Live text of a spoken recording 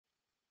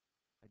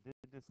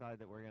did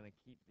decide that we're going to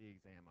keep the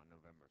exam on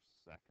November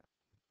 2nd.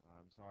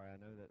 I'm sorry, I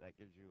know that that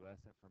gives you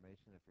less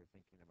information if you're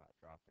thinking about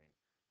dropping,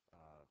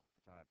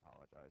 which I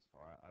apologize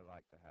for. I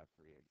like to have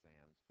 3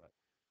 exams, but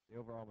the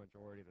overall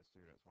majority of the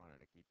students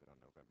wanted to keep it on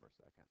November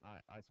 2nd.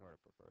 I sort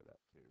of prefer that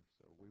too,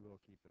 so we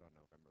will keep it on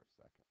November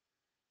 2nd.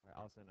 All right,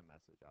 I'll send a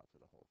message out to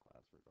the whole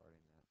class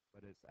regarding that,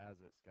 but it's as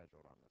it's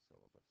scheduled on the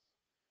syllabus.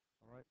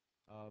 All right,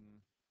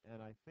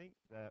 and I think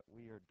that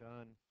we are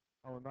done.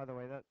 Oh, and by the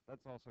way,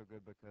 that's also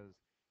good because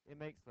it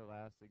makes the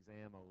last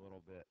exam a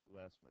little bit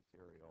less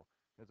material.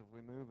 Because if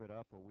we move it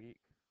up a week,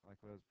 like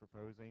I was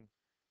proposing,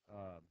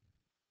 um,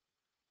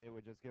 it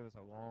would just give us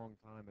a long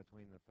time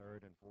between the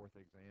third and fourth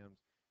exams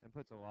and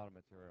puts a lot of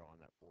material on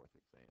that fourth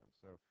exam.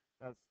 So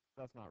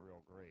that's not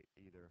real great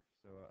either.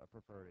 So I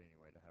prefer it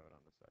anyway to have it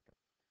on the second.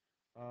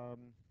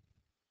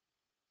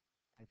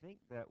 I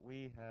think that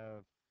we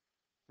have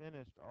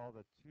finished all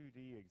the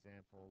 2D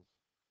examples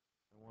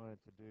I wanted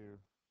to do,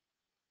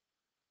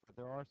 but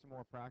there are some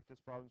more practice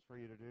problems for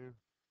you to do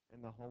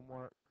in the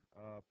homework.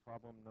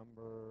 Problem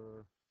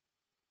number,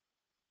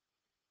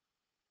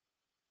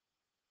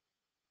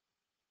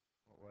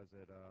 what was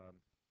it?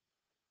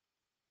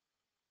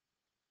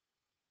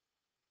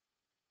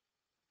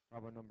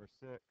 Problem number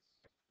 6,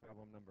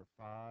 problem number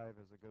 5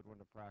 is a good one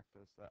to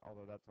practice,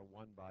 although that's a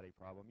one-body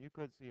problem. You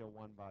could see a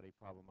one-body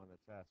problem on the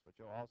test, but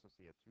you'll also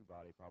see a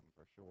two-body problem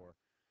for sure.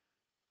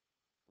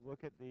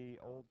 Look at the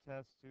old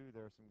test too.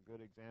 There are some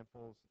good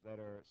examples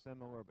that are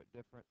similar but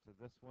different to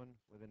this one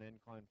with an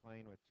inclined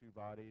plane with 2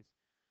 bodies.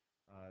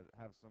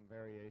 Have some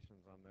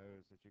variations on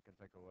those that you can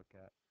take a look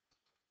at.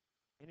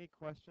 Any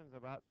questions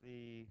about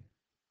these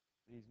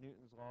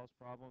Newton's laws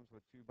problems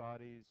with 2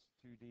 bodies,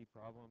 2D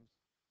problems?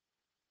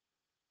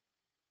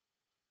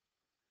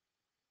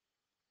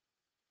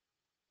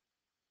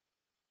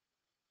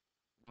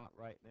 Not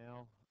right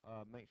now.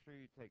 Make sure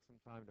you take some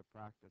time to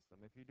practice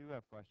them. If you do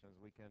have questions,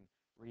 we can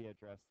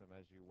readdress them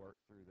as you work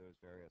through those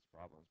various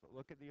problems. But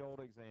look at the old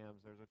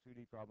exams. There's a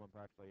 2D problem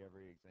practically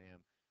every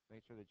exam.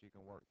 Make sure that you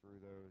can work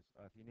through those.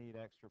 If you need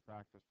extra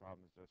practice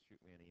problems, just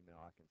shoot me an email.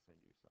 I can send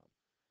you some.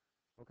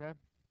 Okay?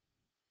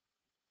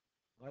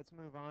 Let's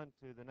move on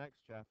to the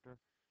next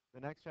chapter. The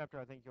next chapter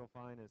I think you'll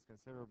find is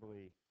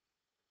considerably,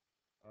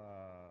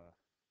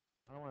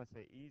 I don't want to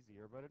say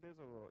easier, but it is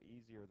a little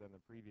easier than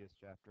the previous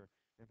chapter.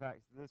 In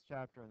fact, this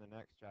chapter and the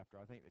next chapter,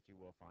 I think that you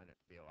will find it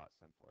to be a lot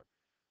simpler.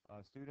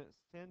 Students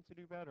tend to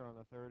do better on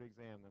the third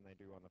exam than they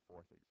do on the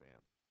fourth exam,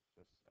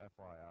 just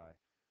FYI.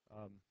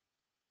 Um,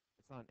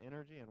 it's on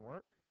energy and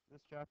work, this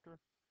chapter.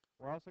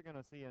 We're also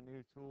going to see a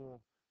new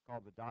tool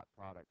called the dot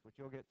product, which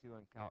you'll get to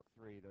in Calc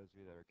 3, those of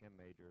you that are chem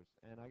majors.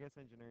 And I guess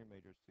engineering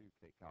majors, too,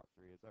 take Calc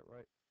 3. Is that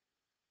right?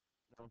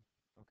 No?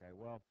 Okay,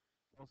 well,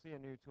 we'll see a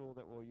new tool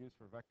that we'll use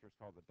for vectors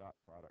called the dot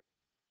product.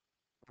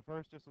 But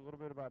first, just a little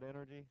bit about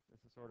energy.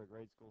 This is sort of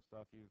grade school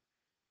stuff. You've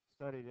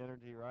studied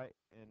energy, right,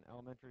 in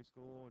elementary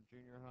school,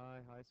 junior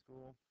high, high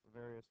school,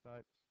 various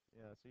types.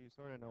 Yeah, so you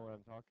sort of know what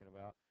I'm talking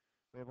about.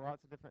 We have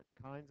lots of different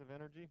kinds of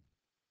energy.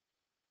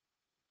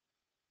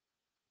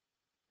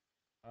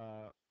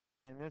 Uh,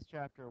 in this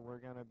chapter, we're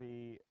going to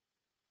be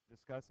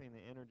discussing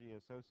the energy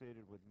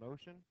associated with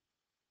motion,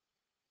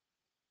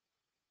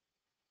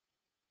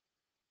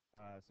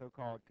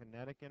 so-called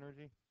kinetic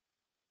energy,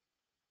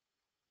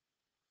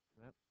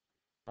 yep,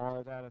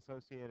 or that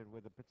associated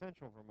with the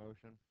potential for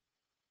motion.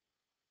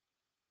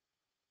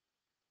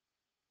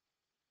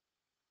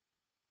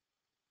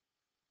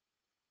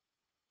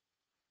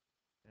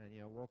 And,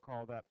 we'll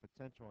call that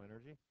potential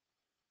energy.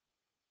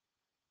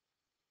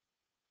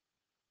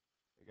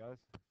 There goes.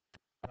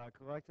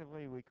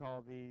 Collectively, we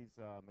call these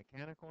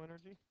mechanical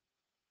energy.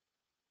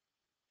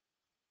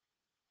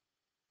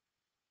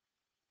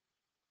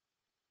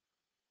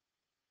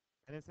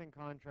 And it's in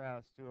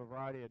contrast to a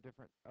variety of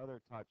different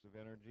other types of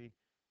energy,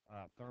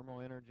 thermal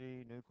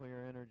energy,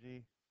 nuclear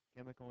energy,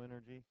 chemical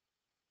energy.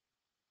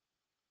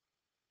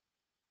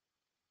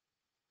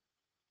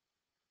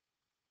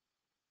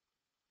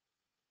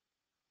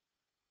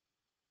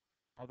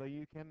 Although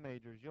you chem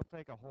majors, you'll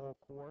take a whole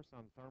course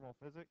on thermal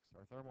physics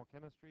or thermal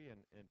chemistry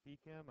in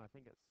PChem. I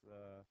think it's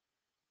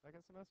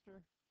second semester.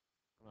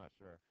 I'm not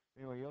sure.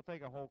 Anyway, you'll take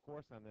a whole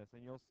course on this,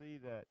 and you'll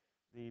see that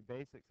the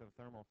basics of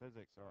thermal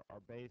physics are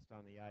based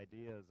on the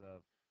ideas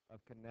of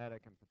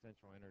kinetic and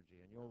potential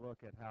energy. And you'll look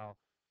at how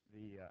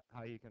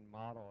you can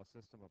model a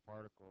system of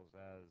particles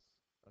as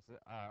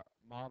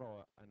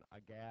model a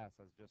gas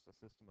as just a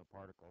system of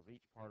particles,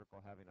 each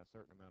particle having a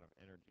certain amount of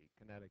energy,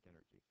 kinetic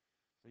energy.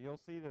 So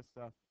you'll see this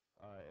stuff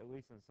at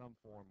least in some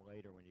form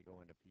later when you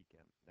go into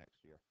PChem next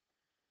year.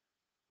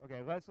 Okay,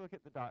 let's look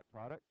at the dot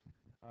product.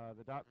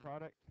 The dot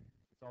product,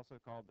 it's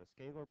also called the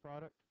scalar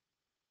product.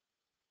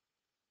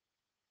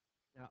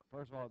 Now,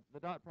 first of all, the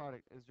dot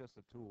product is just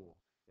a tool.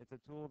 It's a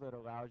tool that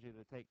allows you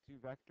to take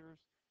 2 vectors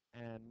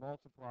and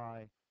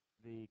multiply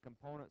the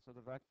components of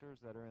the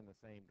vectors that are in the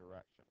same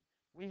direction.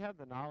 We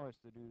have the knowledge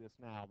to do this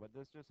now, but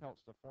this just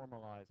helps to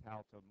formalize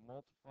how to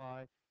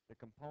multiply the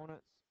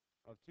components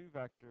of 2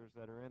 vectors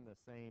that are in the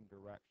same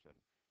direction.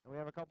 And we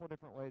have a couple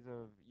different ways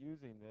of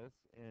using this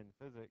in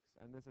physics,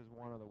 and this is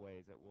one of the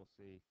ways that we'll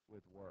see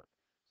with work.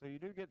 So you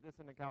do get this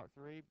in the Calc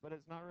 3, but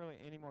it's not really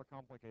any more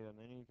complicated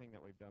than anything that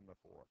we've done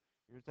before.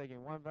 You're just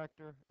taking one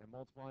vector and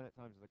multiplying it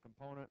times the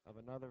component of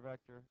another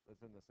vector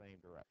that's in the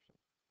same direction.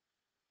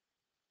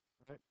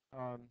 Okay.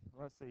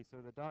 Let's see.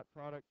 So the dot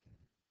product,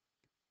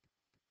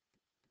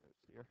 oops,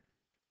 here,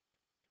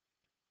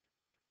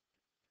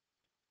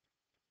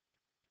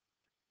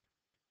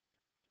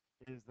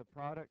 is the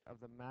product of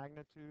the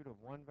magnitude of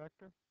one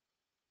vector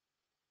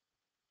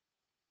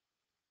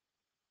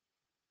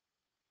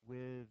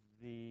with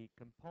the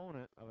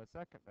component of a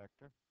second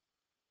vector,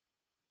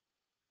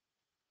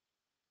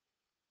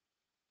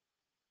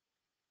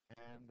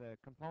 and the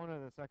component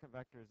of the second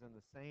vector is in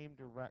the same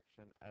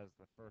direction as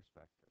the first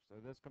vector. So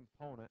this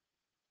component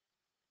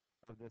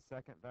of this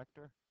second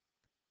vector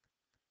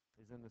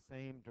is in the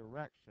same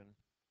direction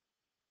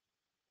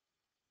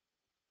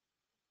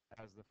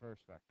as the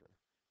first vector.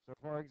 So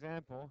for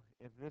example,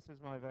 if this is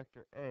my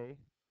vector A,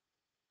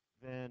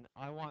 then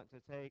I want to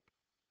take,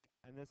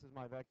 and this is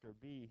my vector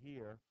B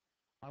here,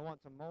 I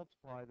want to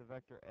multiply the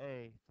vector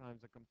A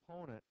times a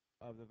component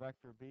of the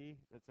vector B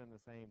that's in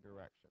the same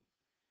direction.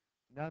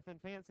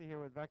 Nothing fancy here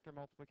with vector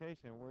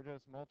multiplication. We're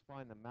just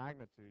multiplying the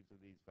magnitudes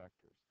of these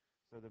vectors.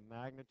 So the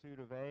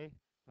magnitude of A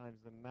times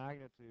the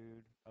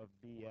magnitude of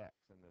Bx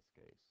in this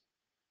case.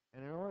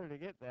 And in order to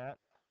get that,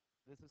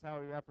 this is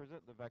how we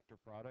represent the vector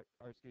product,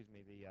 or excuse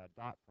me, the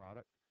dot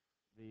product.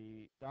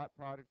 The dot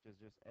product is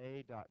just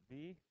A dot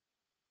B,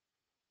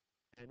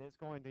 and it's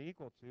going to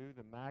equal to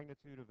the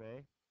magnitude of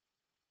A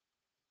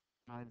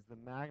times the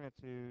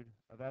magnitude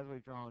of, as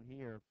we've drawn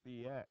here,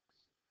 Bx.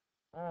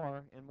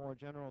 Or, in more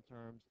general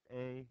terms,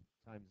 A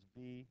times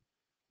B,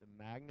 the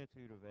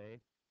magnitude of A,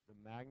 the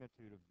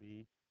magnitude of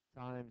B,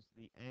 times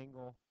the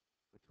angle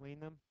between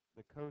them,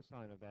 the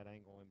cosine of that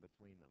angle in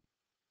between them.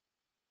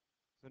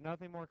 So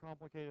nothing more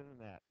complicated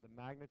than that. The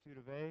magnitude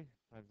of A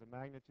times the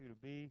magnitude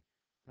of B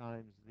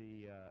times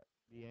the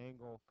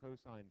angle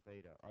cosine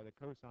theta, or the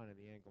cosine of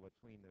the angle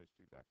between those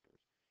two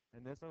vectors.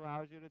 And this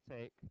allows you to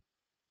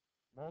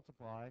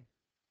multiply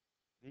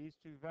these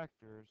two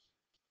vectors,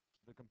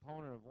 the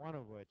component of one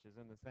of which is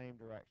in the same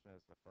direction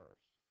as the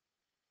first.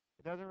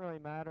 It doesn't really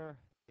matter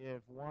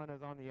if one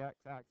is on the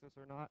x-axis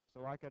or not,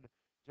 so I could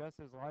just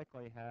as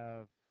likely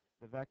have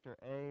the vector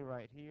A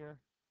right here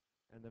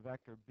and the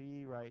vector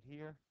B right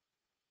here,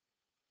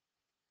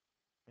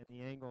 and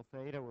the angle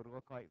theta would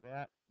look like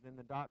that, then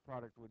the dot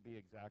product would be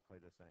exactly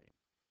the same.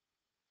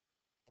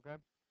 Okay?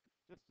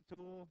 Just a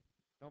tool.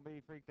 Don't be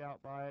freaked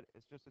out by it.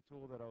 It's just a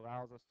tool that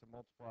allows us to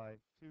multiply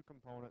two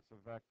components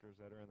of vectors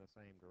that are in the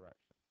same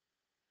direction.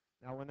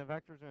 Now, when the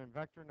vectors are in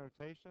vector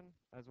notation,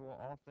 as we'll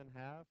often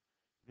have,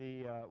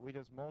 we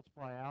just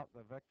multiply out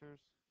the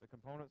vectors, the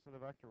components of the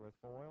vector with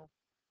FOIL,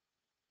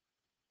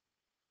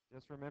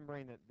 just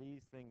remembering that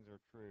these things are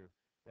true,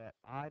 that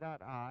I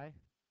dot I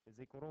is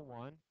equal to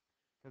 1,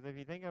 because if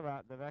you think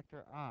about the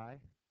vector I,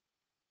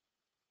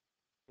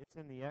 it's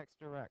in the x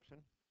direction,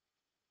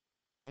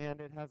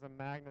 and it has a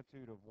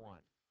magnitude of 1.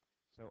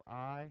 So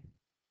I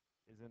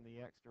is in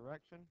the x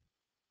direction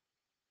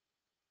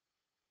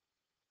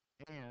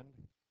and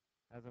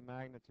has a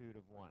magnitude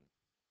of 1.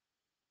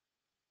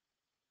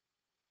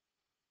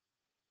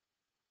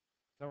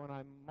 So when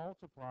I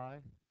multiply,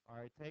 or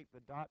I take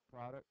the dot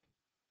product,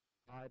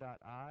 I dot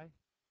I,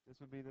 this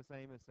would be the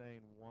same as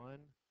saying 1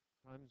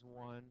 times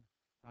 1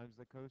 times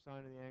the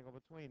cosine of the angle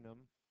between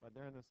them, but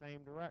they're in the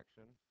same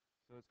direction,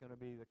 so it's going to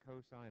be the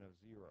cosine of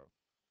 0.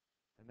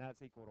 And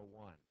that's equal to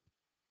 1.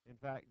 In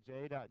fact,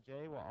 j dot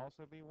j will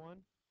also be 1,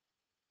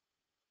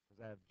 because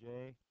I have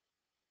j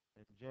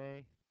and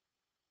j.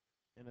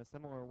 In a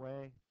similar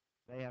way,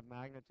 they have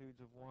magnitudes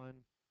of 1.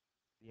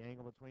 The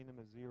angle between them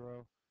is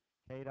 0.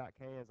 K dot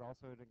k is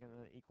also going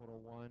to equal to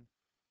 1.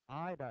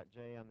 I dot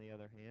j, on the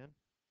other hand,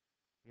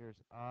 here's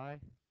I,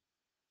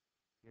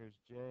 here's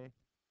j.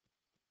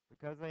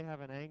 Because they have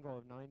an angle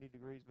of 90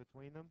 degrees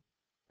between them,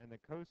 and the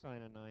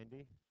cosine of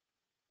 90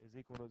 is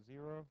equal to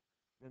 0,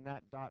 then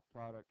that dot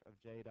product of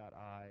j dot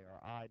I, or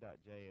I dot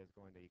j, is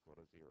going to equal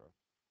to 0.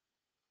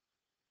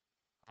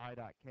 I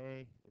dot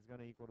k is going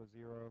to equal to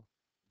 0.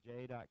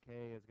 J dot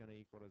k is going to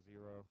equal to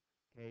 0.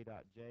 K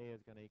dot j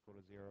is going to equal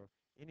to 0.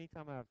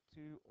 Anytime I have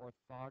two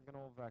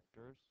orthogonal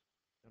vectors,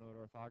 you know what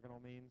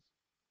orthogonal means?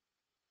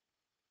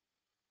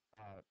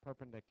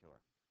 Perpendicular.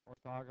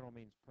 Orthogonal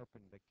means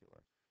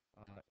perpendicular.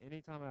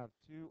 Anytime I have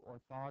two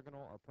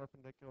orthogonal or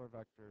perpendicular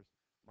vectors,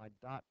 my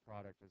dot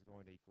product is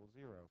going to equal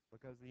 0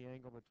 because the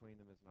angle between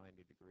them is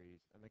 90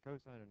 degrees and the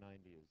cosine of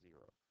 90 is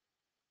 0.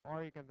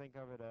 Or you can think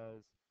of it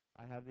as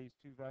I have these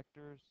two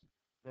vectors.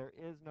 There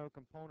is no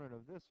component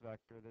of this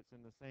vector that's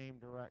in the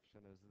same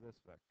direction as this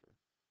vector.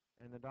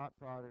 And the dot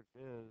product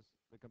is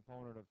the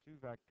component of two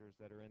vectors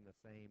that are in the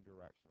same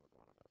direction with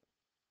one another.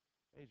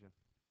 Asia.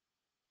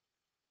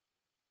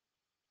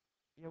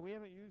 Yeah, we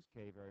haven't used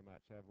K very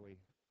much, have we?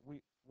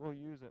 We'll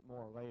use it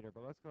more later,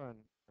 but let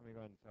me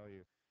go ahead and tell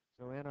you.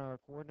 So in our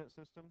coordinate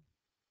system,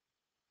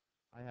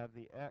 I have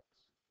the x,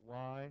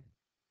 y,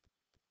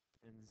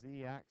 and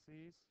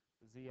z-axes.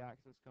 The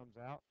z-axis comes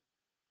out.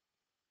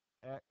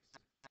 X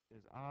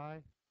is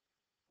I,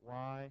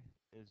 Y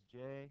is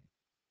J,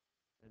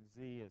 and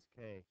Z is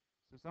K.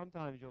 So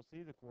sometimes you'll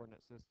see the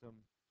coordinate system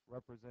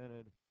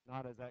represented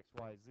not as X,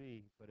 Y,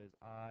 Z, but as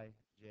I,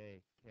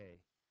 J, K.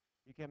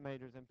 You chem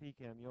majors and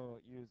PChem,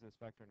 you'll use this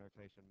vector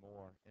notation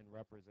more in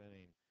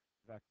representing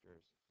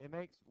vectors. It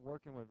makes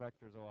working with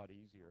vectors a lot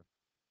easier.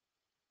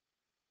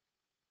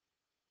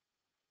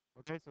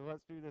 Okay, so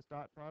let's do this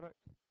dot product.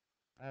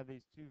 I have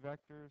these two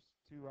vectors,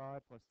 2i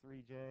plus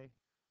 3j,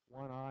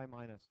 1i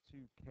minus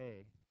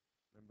 2k.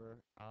 Remember,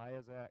 I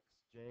is x,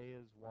 j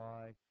is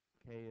y,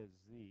 k is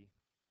z.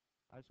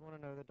 I just want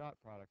to know the dot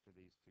product of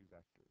these two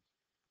vectors.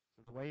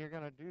 So the way you're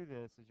going to do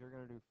this is you're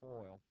going to do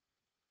FOIL.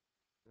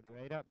 So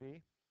do a dot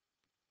b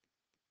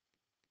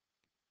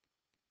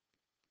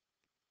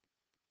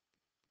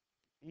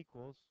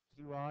equals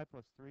 2i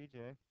plus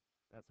 3j,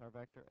 that's our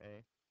vector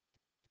a,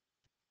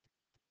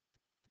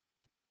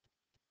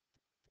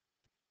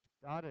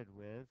 dotted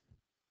with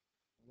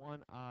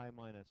 1i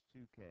minus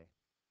 2k.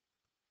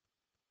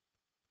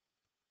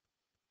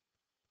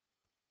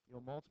 You'll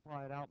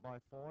multiply it out by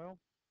FOIL,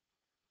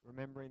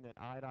 remembering that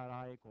I dot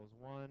I equals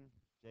 1,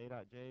 j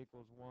dot j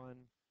equals 1,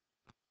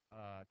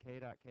 k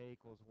dot k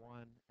equals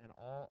 1, and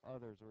all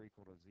others are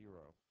equal to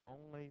 0.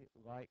 Only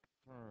like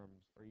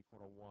terms are equal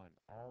to 1.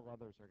 All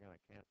others are going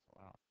to cancel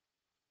out.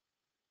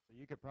 So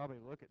you could probably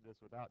look at this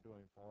without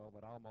doing FOIL,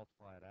 but I'll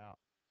multiply it out.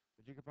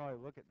 But you could probably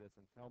look at this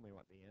and tell me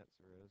what the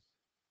answer is.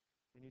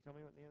 Can you tell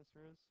me what the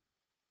answer is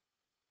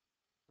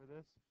for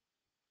this?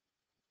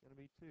 It's going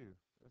to be 2.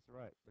 That's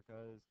right,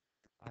 because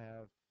I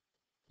have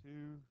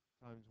 2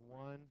 times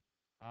 1,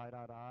 I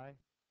dot I,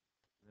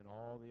 and then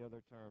all the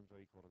other terms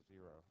are equal to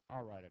 0.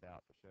 I'll write it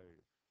out to show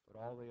you. But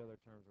all the other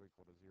terms are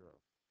equal to 0.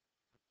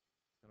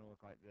 It's going to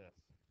look like this.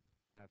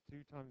 I have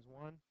 2 times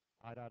 1,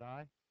 I dot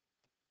I,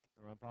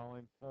 and I'm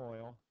following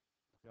FOIL.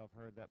 Y'all have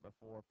heard that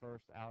before.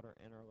 First, outer,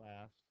 inner,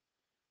 last.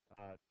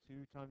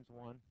 2 times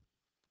 1.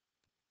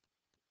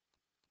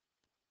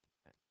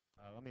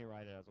 Let me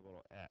write it as a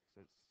little x.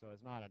 So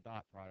it's not a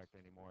dot product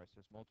anymore. It's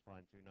just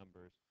multiplying two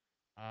numbers.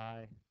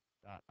 I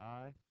dot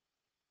I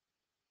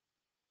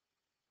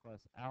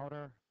plus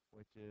outer,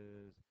 which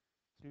is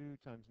 2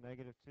 times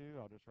negative 2.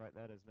 I'll just write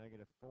that as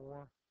negative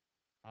 4.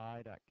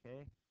 I dot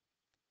k.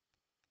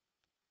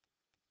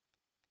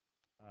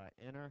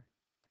 Inner,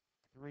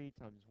 3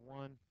 times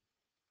 1.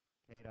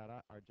 K dot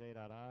I, or j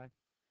dot I.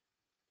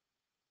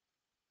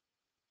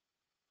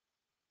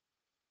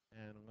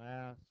 And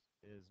last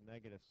is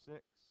negative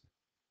 6.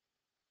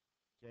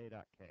 J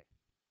dot k.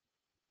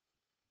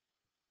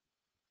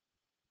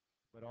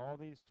 But all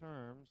these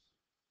terms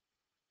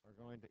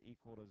are going to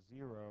equal to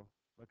 0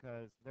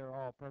 because they're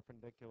all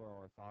perpendicular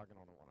or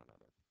orthogonal to one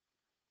another.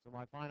 So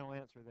my final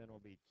answer then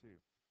will be 2.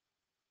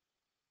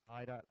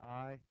 I dot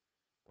I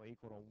will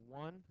equal to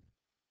 1,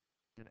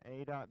 and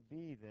A dot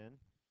B then,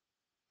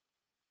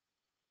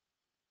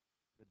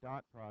 the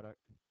dot product,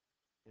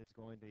 is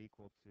going to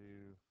equal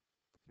to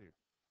 2.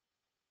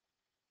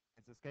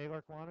 It's a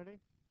scalar quantity,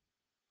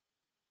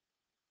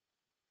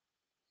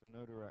 so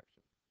no direction.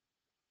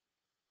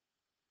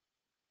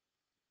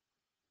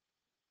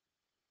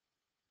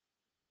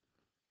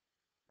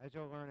 As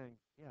you're learning,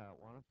 yeah,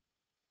 Juana?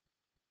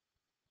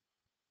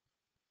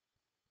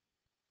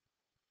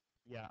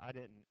 Yeah, I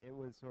didn't. It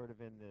was sort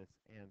of in this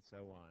and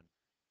so on.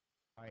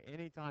 All right,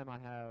 anytime I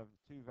have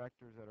two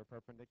vectors that are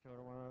perpendicular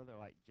to one another,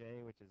 like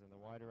j, which is in the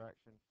y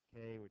direction,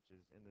 k, which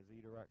is in the z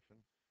direction,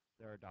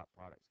 their dot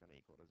product's going to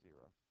equal to 0.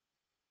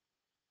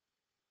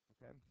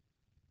 Okay?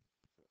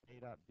 So A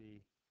dot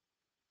B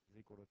is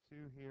equal to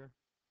 2 here.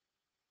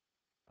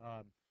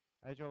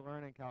 As you'll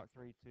learn in Calc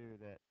 3 too,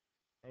 that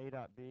A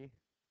dot B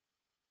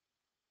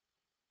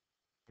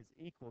is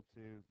equal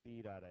to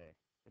B dot A.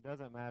 It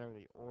doesn't matter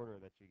the order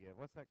that you give.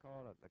 What's that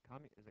called?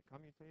 Is it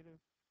commutative?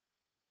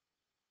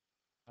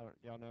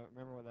 Y'all know,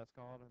 remember what that's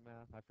called in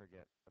math? I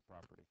forget the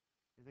property.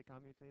 Is it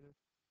commutative?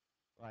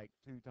 Like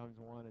 2 times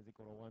 1 is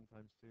equal to 1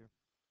 times 2? All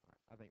right,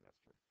 I think that's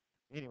true.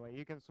 Anyway,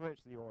 you can switch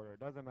the order. It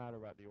doesn't matter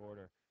about the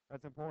order.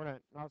 That's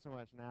important, not so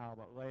much now,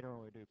 but later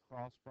when we do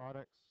cross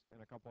products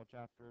in a couple of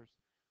chapters,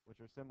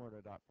 which are similar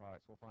to dot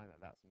products, we'll find that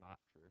that's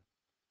not true.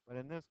 But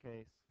in this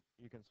case,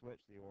 you can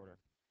switch the order.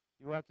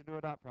 You will have to do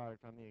a dot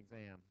product on the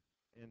exam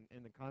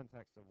in the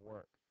context of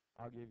work.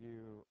 I'll give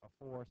you a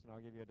force and I'll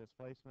give you a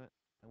displacement,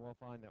 and we'll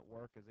find that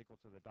work is equal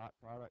to the dot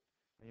product,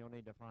 and you'll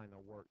need to find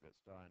the work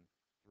that's done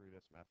through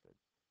this method,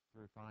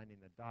 through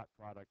finding the dot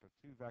product of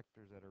two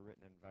vectors that are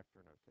written in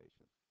vector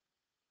notation.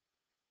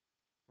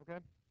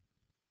 Okay?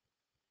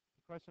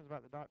 Questions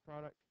about the dot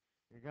product?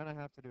 You're going to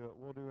have to do it.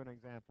 We'll do an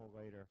example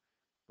later,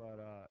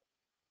 but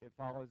it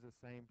follows the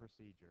same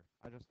procedure.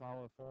 I just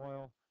follow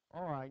FOIL,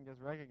 or I can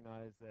just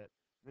recognize that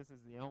this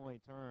is the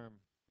only term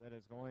that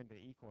is going to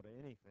equal to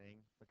anything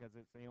because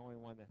it's the only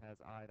one that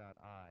has I dot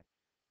I.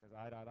 Because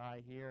I dot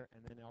I here,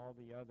 and then all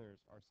the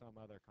others are some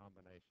other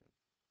combination,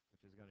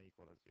 which is going to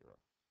equal to 0.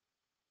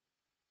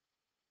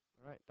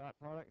 All right, dot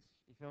products,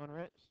 you feel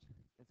enriched?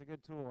 It's a good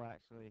tool,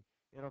 actually.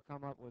 It'll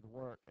come up with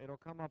work. It'll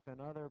come up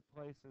in other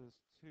places,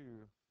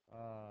 too.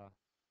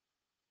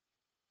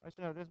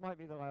 Actually, no, this might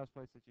be the last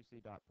place that you see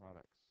dot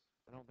products.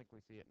 I don't think we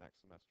see it next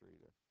semester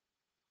either.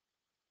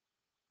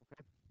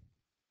 Okay?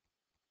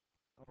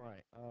 All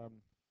right.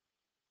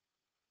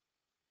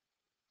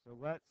 So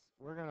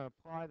we're going to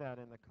apply that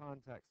in the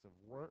context of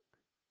work.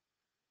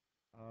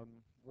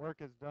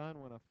 Work is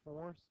done when a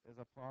force is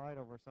applied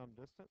over some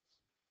distance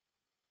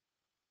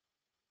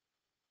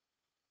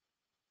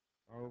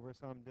or over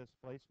some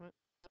displacement.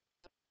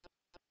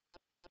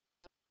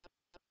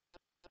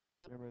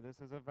 Remember, this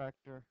is a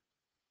vector,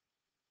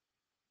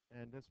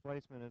 and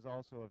displacement is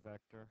also a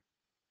vector.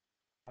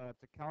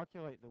 To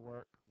calculate the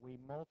work, we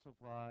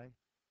multiply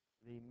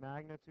the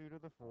magnitude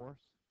of the force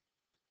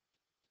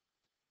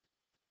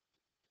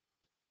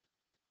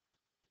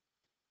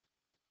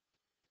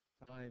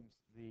times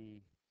the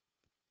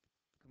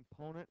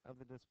component of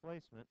the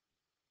displacement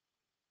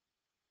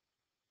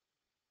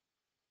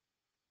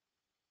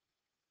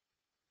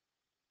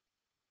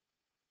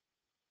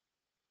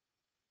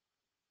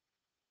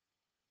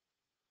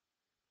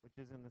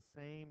which is in the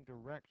same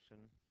direction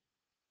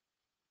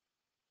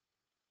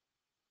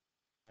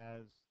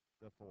as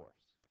the force.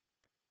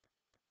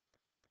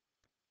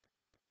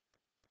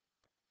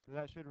 So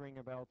that should ring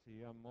a bell to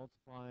you. I'm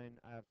multiplying,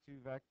 I have two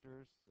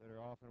vectors that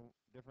are off in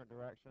different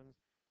directions.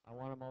 I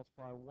want to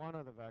multiply one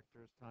of the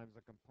vectors times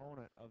the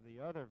component of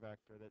the other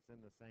vector that's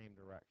in the same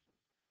direction.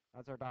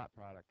 That's our dot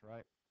product,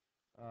 right?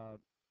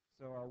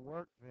 So our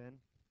work then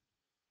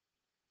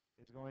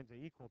is going to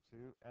equal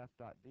to F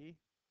dot D.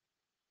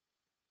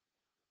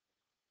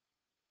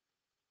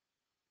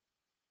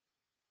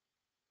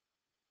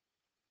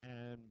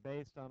 And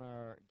based on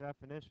our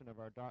definition of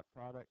our dot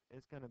product,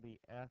 it's going to be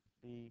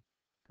FD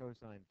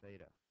cosine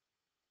theta.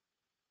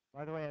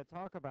 By the way, I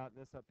talk about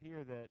this up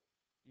here that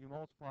you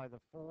multiply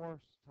the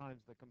force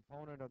times the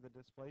component of the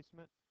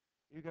displacement.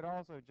 You could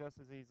also just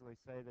as easily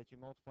say that you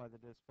multiply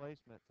the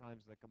displacement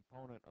times the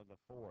component of the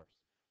force.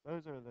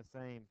 Those are the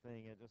same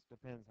thing. It just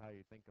depends how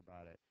you think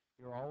about it.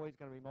 You're always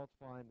going to be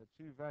multiplying the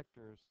two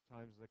vectors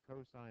times the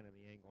cosine of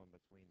the angle in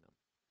between them.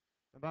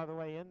 And by the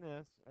way, in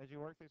this, as you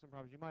work through some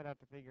problems, you might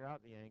have to figure out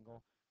the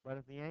angle. But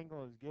if the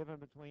angle is given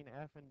between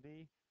F and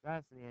D,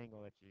 that's the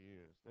angle that you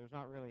use. There's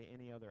not really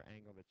any other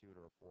angle that you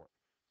would report.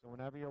 So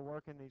whenever you're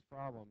working these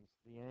problems,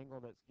 the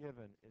angle that's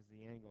given is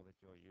the angle that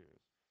you'll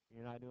use.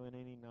 You're not doing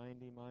any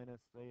 90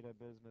 minus theta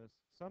business.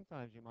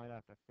 Sometimes you might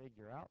have to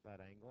figure out that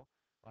angle.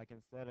 Like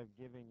instead of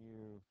giving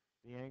you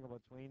the angle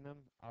between them,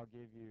 I'll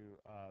give you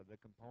the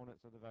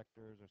components of the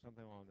vectors or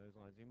something along those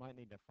lines. You might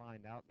need to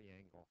find out the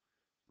angle.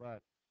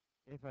 But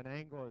if an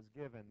angle is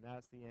given,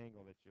 that's the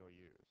angle that you'll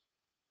use.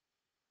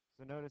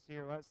 So notice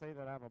here, let's say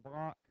that I have a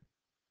block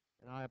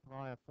and I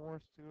apply a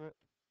force to it,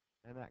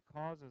 and that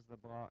causes the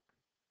block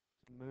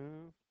to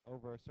move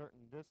over a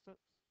certain distance.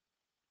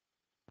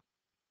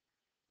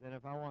 Then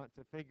if I want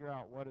to figure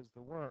out what is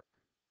the work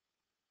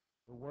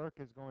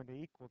is going to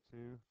equal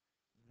to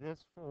this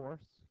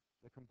force,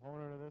 the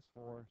component of this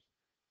force,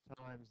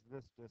 times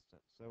this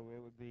distance. So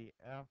it would be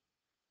F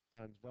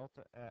times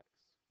delta x,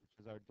 which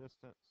is our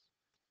distance,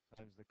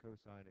 times the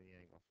cosine of the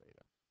angle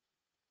theta.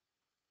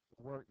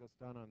 The work that's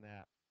done on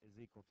that is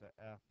equal to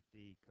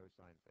FD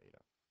cosine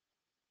theta.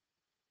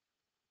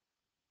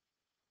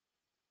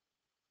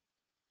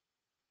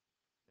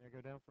 May I go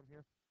down from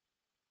here?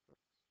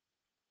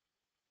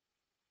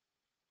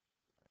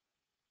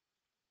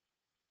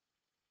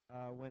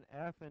 When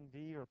F and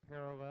D are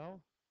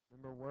parallel,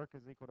 remember work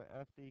is equal to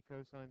FD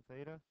cosine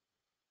theta.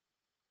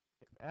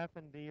 If F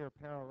and D are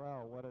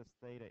parallel, what is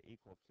theta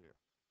equal to?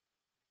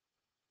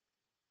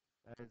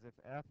 That is, if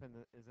F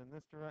is in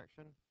this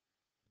direction,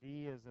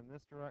 D is in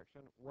this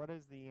direction, what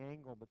is the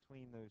angle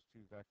between those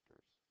two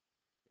vectors?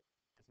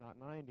 It's not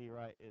 90,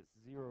 right? It's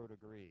 0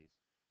 degrees.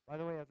 By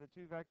the way, if the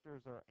two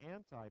vectors are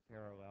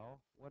anti-parallel,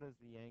 what is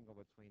the angle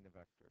between the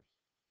vectors?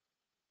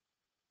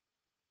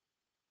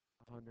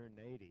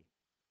 180.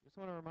 Just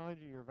want to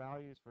remind you your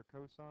values for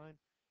cosine,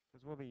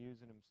 because we'll be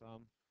using them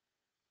some.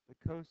 The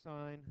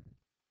cosine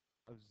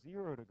of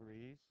 0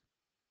 degrees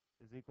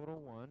is equal to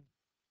 1.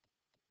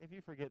 If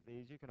you forget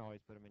these, you can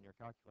always put them in your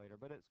calculator,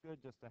 but it's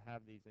good just to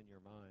have these in your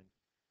mind.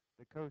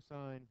 The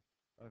cosine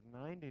of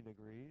 90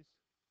 degrees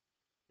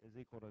is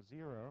equal to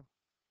 0.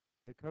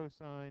 The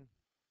cosine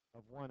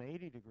of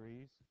 180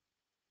 degrees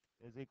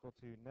is equal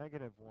to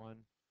negative 1,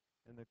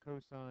 and the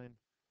cosine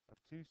of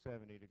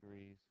 270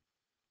 degrees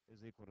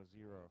is equal to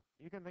 0.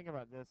 You can think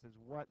about this as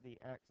what the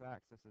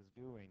x-axis is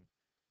doing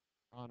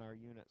on our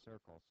unit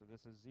circle. So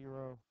this is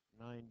 0,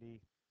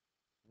 90,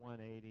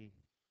 180,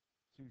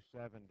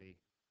 270.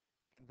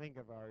 You can think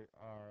of our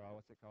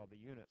what's it called, the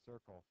unit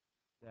circle,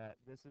 that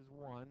this is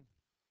 1.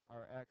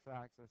 Our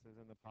x-axis is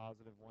in the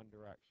positive 1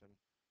 direction.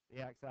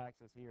 The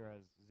x-axis here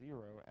is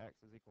 0.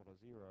 X is equal to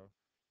 0.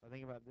 So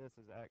think about this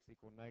as x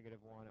equal negative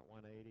 1 at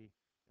 180,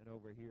 and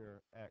over here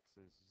x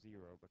is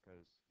 0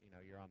 because,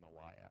 you're on the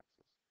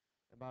y-axis.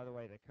 And by the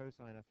way, the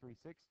cosine of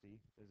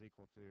 360 is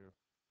equal to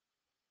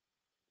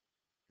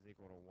is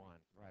equal to 1,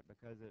 right?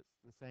 Because it's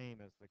the same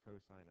as the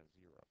cosine of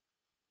 0.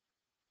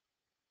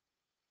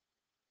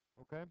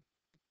 Okay?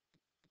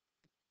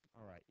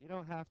 All right. You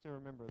don't have to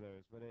remember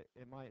those, but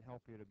it might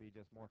help you to be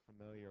just more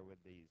familiar with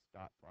these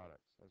dot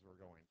products as we're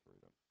going through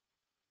them.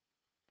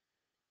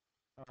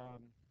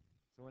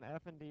 So when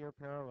F and D are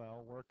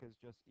parallel, work is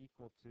just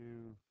equal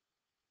to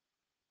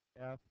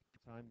F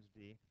times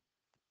D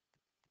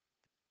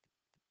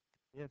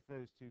if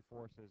those two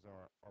forces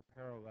are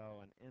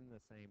parallel and in the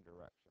same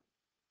direction.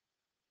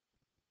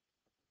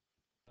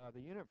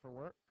 The unit for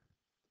work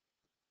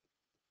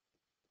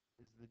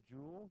is the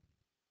joule.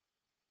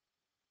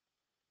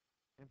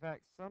 In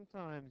fact,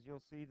 sometimes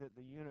you'll see that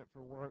the unit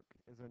for work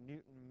is a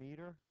Newton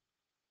meter.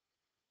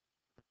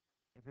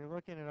 If you're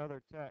looking at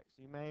other texts,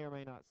 you may or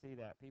may not see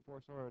that. People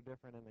are sort of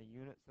different in the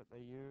units that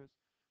they use,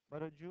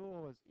 but a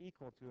joule is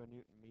equal to a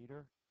Newton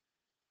meter.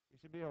 You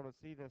should be able to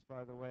see this,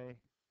 by the way,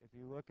 if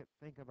you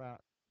think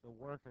about the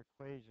work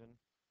equation,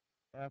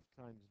 F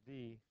times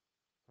D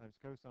times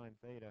cosine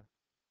theta,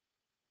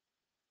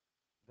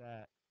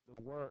 that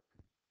the work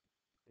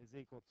is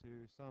equal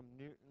to some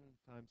Newton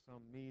times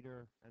some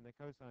meter, and the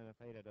cosine of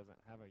theta doesn't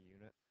have a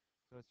unit,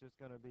 so it's just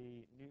going to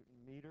be Newton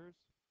meters.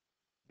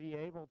 Be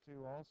able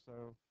to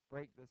also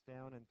break this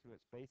down into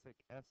its basic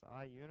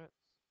SI units,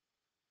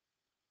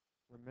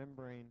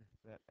 remembering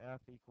that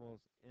F equals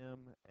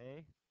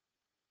MA.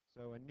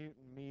 So a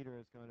Newton meter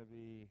is going to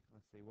be,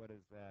 let's see, what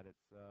is that?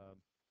 It's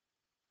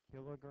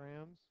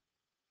kilograms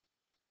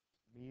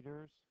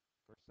meters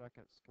per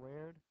second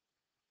squared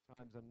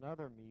times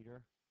another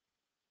meter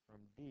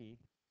from D,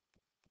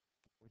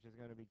 which is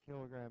going to be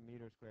kilogram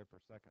meter squared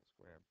per second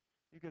squared.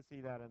 You can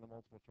see that in the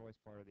multiple choice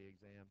part of the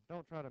exam.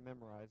 Don't try to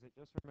memorize it.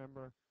 Just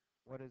remember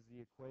what is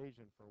the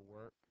equation for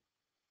work,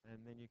 and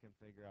then you can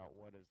figure out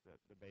what is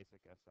the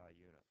basic SI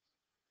units.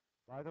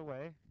 By the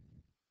way,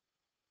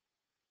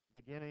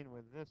 beginning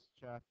with this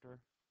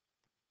chapter,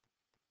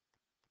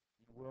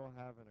 you will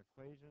have an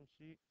equation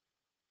sheet.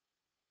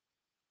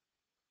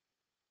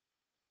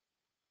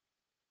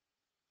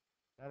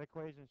 That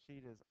equation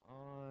sheet is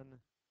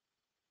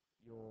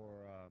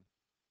your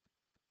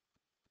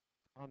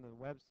on the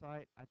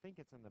website. I think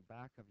it's in the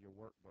back of your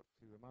workbook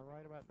too. Am I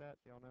right about that?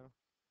 Do y'all know?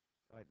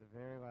 Like the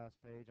very last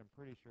page. I'm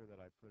pretty sure that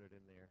I put it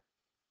in there.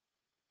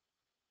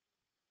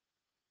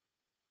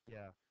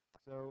 Yeah.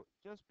 So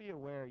just be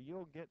aware,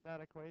 you'll get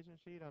that equation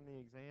sheet on the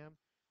exam.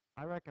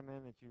 I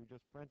recommend that you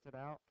just print it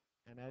out,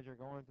 and as you're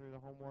going through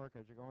the homework,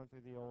 as you're going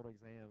through the old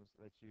exams,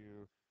 that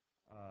you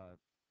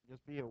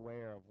just be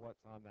aware of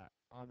what's on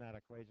that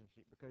equation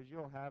sheet, because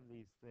you'll have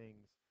these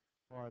things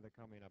for the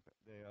upcoming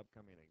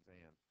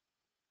exam.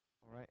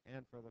 All right,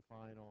 and for the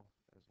final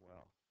as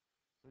well.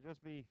 So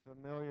just be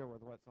familiar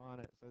with what's on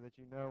it so that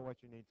you know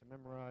what you need to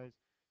memorize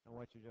and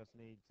what you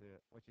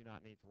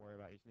not need to worry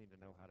about. You just need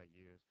to know how to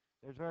use.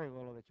 There's very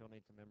little that you'll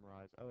need to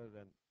memorize other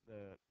than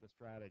the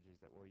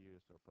strategies that we'll use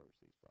to approach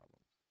these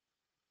problems.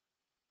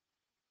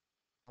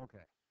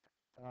 Okay.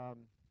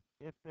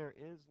 If there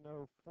is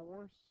no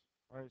force,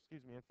 or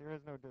excuse me, if there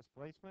is no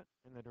displacement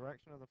in the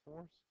direction of the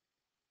force,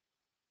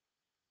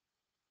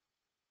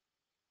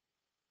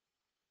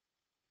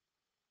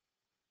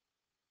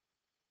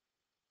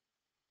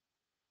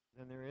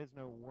 then there is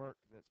no work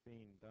that's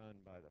being done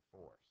by the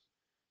force.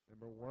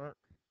 Remember, work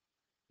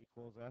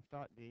equals F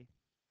dot D,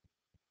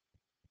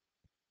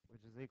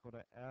 which is equal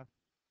to F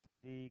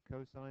d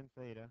cosine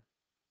theta.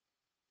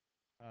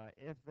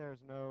 If there's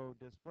no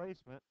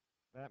displacement,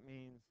 that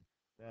means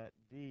that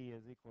d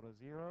is equal to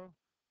 0,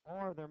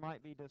 or there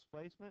might be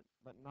displacement,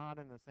 but not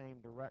in the same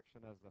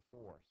direction as the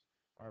force,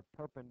 or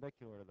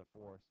perpendicular to the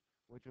force,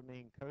 which would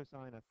mean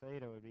cosine of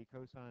theta would be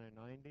cosine of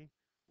 90,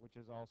 which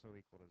is also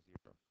equal to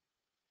 0.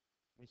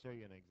 Let me show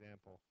you an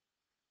example.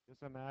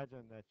 Just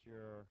imagine that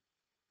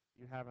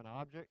you have an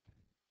object,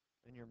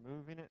 and you're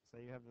moving it.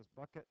 Say you have this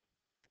bucket,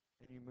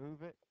 and you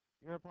move it,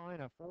 you're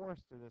applying a force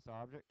to this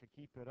object to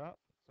keep it up.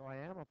 So I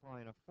am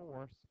applying a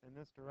force in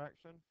this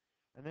direction.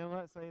 And then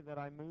let's say that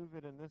I move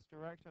it in this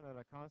direction at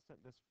a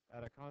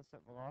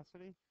constant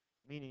velocity,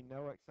 meaning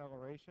no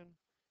acceleration.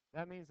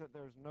 That means that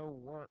there's no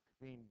work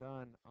being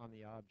done on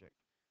the object.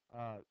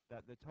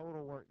 That the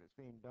total work that's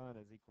being done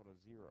is equal to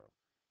 0,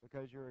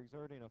 because you're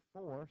exerting a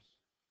force,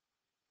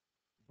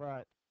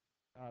 but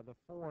the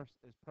force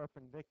is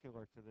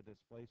perpendicular to the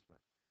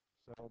displacement.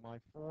 So my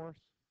force,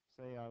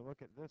 say I look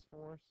at this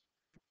force,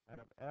 I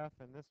have F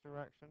in this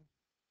direction,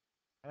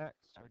 X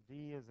or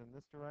D is in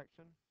this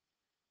direction,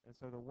 and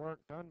so the work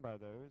done by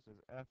those is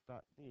F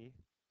dot D.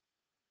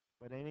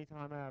 But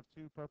anytime I have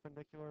two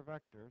perpendicular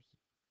vectors,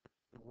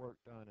 the work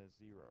done is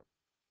 0.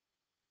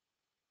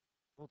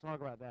 We'll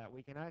talk about that.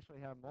 We can actually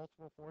have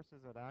multiple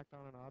forces that act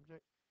on an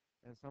object,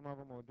 and some of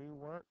them will do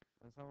work,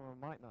 and some of them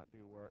might not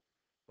do work.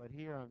 But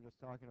here I'm just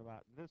talking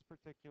about this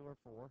particular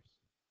force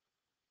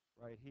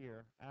right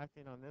here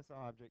acting on this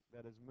object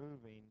that is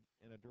moving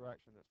in a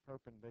direction that's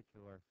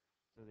perpendicular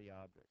to the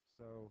object.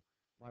 So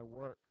my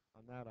work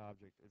on that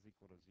object is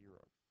equal to 0.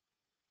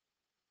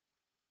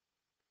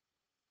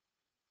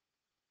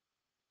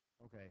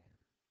 Okay,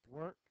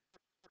 work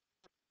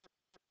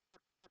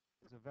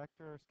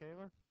vector or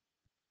scalar?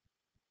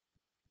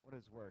 What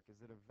is work? Is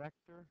it a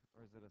vector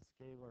or is it a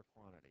scalar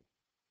quantity?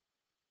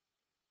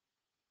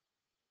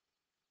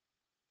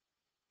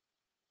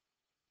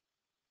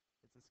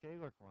 It's a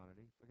scalar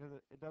quantity because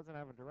it doesn't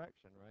have a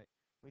direction, right?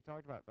 We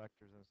talked about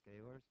vectors and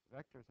scalars.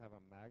 Vectors have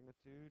a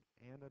magnitude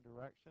and a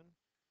direction.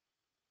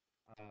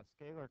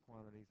 Scalar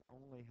quantities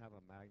only have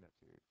a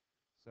magnitude.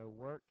 So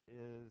work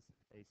is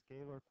a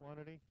scalar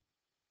quantity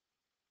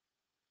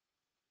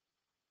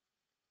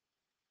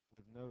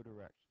with no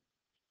direction.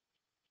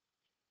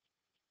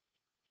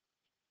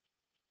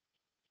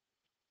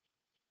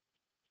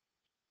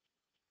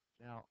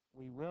 Now,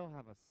 we will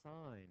have a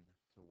sign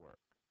to work.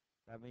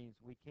 That means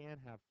we can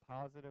have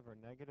positive or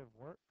negative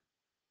work,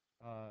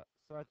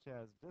 such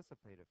as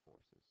dissipative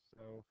forces.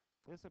 So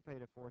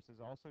dissipative forces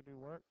also do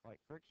work, like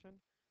friction,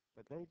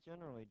 but they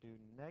generally do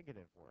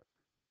negative work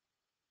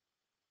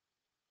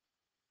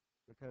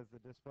because the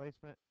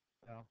displacement,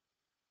 well,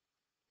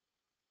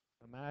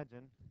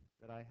 imagine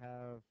that I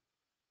have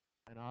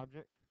an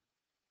object.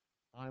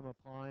 I'm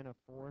applying a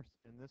force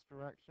in this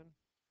direction.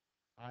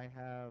 I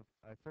have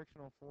a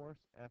frictional force,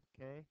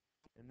 Fk,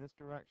 in this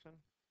direction,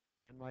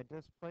 and my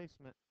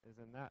displacement is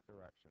in that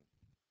direction.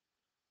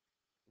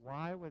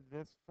 Why would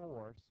this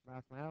force,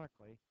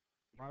 mathematically,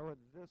 why would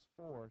this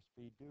force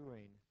be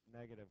doing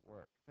negative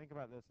work? Think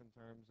about this in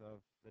terms of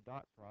the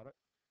dot product.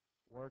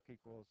 Work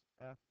equals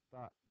F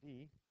dot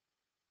D.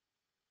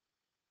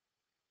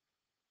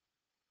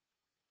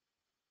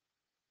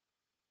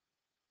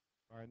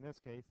 Or in this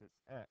case, it's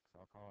X.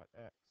 I'll call it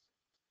X.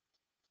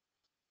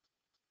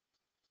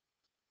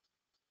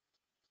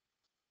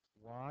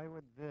 Why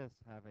would this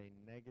have a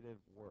negative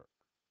work?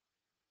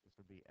 This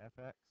would be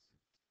Fx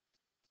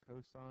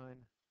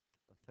cosine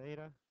of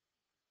theta.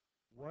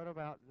 What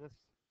about this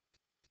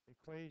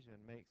equation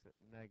makes it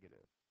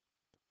negative?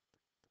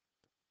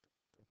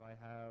 If I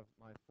have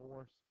my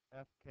force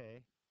Fk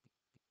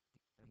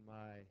and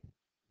my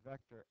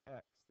vector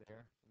x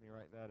there, let me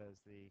write that as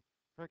the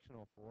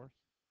frictional force.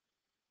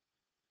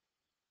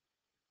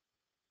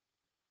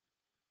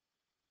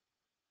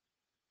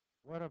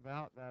 What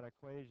about that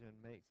equation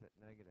makes it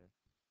negative?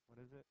 What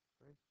is it,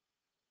 Grace?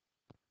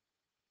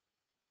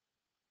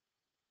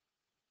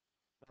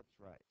 That's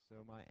right.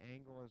 So my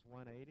angle is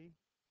 180,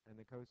 and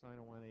the cosine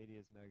of 180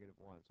 is negative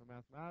 1. So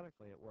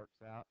mathematically, it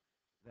works out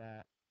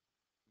that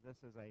this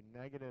is a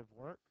negative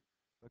work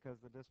because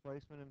the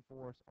displacement and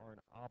force are in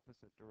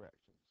opposite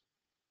directions.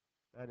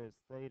 That is,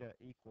 theta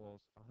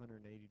equals 180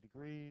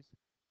 degrees,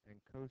 and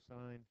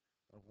cosine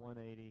of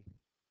 180,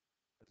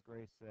 as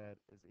Grace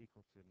said, is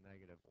equal to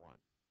negative 1.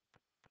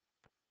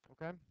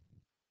 Okay?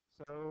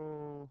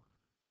 So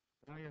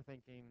now you're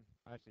thinking,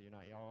 actually, you're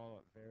not. Y'all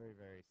are very,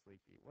 very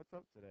sleepy. What's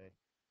up today?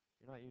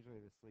 You're not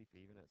usually this sleepy,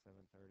 even at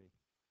 7:30.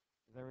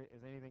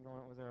 Is anything going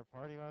on? Was there a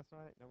party last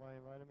night? Nobody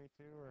invited me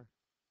to, or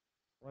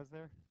was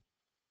there?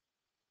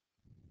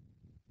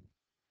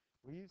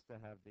 We used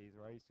to have these,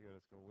 where I used to go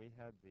to school, we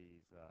had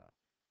these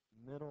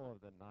middle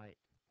of the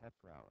night pep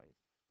rallies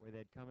where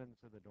they'd come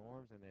into the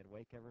dorms and they'd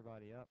wake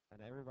everybody up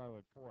and everybody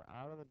would pour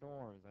out of the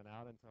dorms and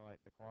out into like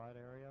the quiet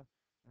area.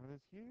 And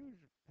this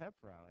huge pep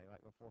rally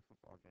like before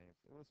football games.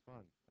 It was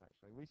fun,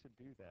 actually. We should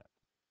do that.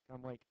 Come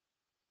like,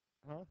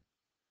 huh?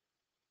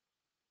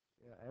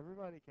 Yeah,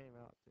 everybody came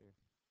out too.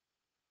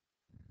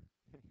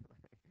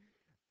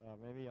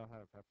 Maybe y'all had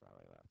a pep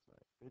rally last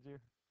night. Did you?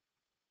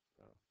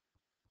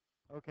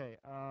 Oh. Okay,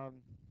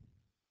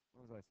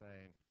 what was I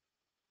saying?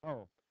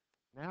 Oh,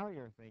 now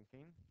you're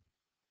thinking,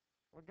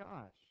 well,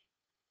 gosh,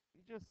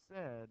 you just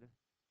said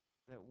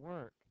that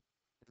work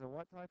is a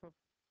what type of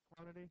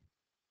quantity?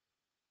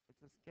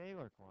 It's a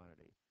scalar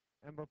quantity.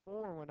 And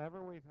before,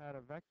 whenever we've had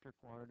a vector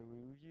quantity,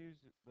 we've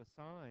used the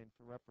sign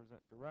to represent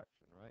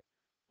direction, right?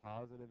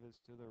 Positive is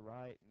to the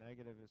right,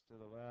 negative is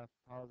to the left,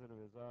 positive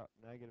is up,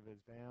 negative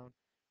is down.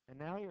 And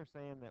now you're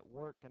saying that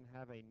work can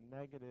have a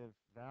negative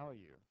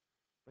value,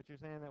 but you're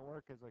saying that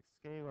work is a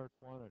scalar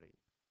quantity.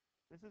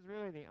 This is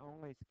really the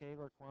only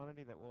scalar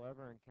quantity that we'll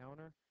ever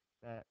encounter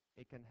that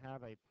it can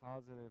have a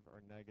positive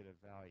or negative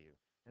value.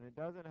 And it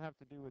doesn't have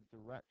to do with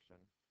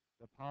direction.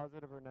 The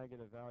positive or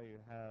negative value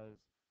has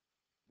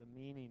the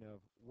meaning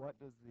of what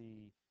does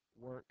the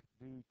work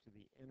do to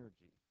the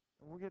energy.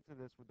 And we'll get to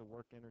this with the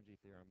work energy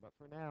theorem. But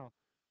for now,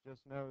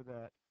 just know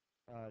that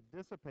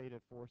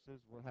dissipative forces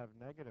will have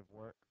negative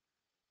work.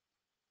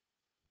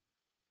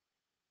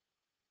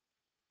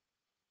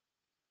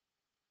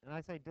 And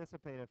I say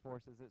dissipative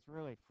forces, it's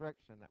really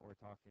friction that we're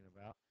talking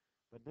about.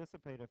 But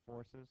dissipative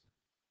forces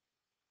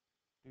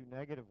do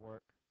negative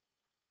work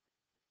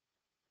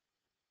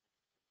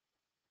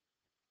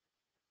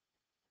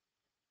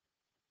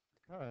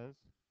because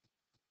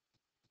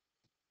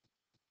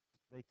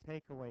they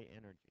take away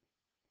energy.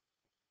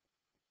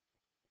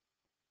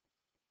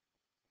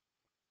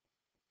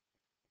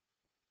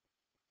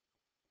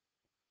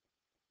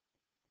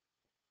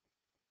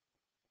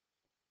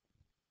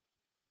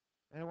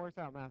 And it works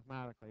out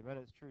mathematically, but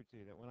it's true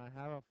too that when I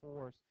have a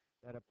force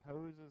that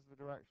opposes the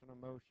direction of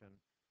motion,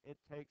 it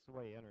takes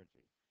away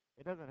energy.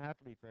 It doesn't have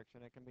to be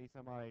friction. It can be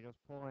somebody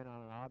just pulling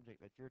on an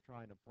object that you're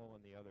trying to pull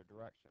in the other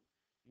direction.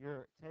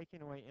 You're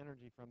taking away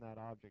energy from that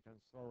object and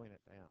slowing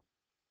it down.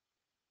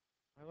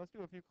 All right, let's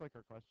do a few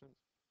clicker questions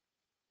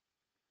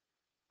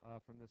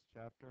from this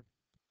chapter.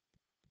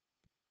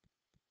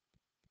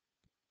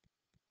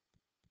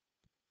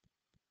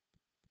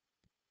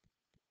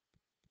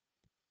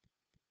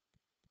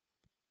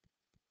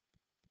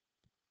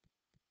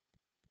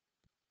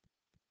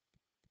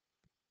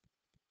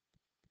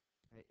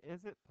 Okay,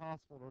 is it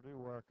possible to do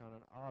work on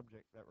an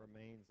object that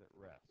remains at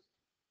rest?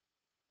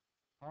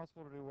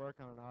 Possible to do work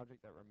on an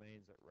object that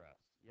remains at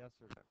rest? Yes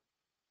or no?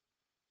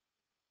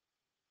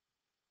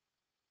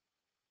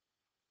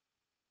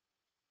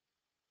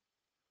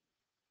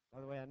 By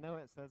the way, I know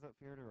it says up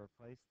here to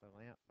replace the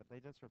lamp, but they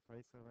just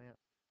replaced the lamp.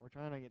 We're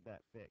trying to get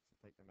that fixed and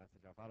take the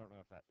message off. I don't know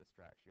if that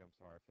distracts you. I'm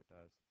sorry if it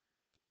does,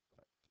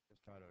 but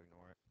just try to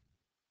ignore it.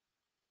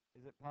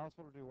 Is it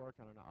possible to do work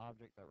on an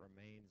object that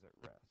remains at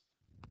rest?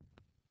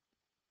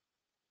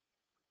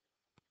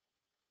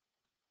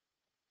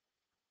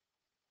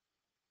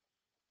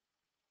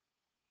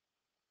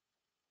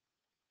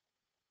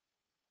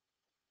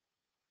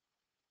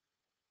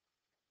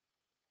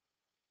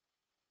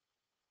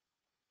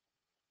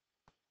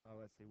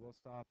 Let's see. We'll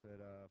stop at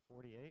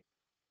 48.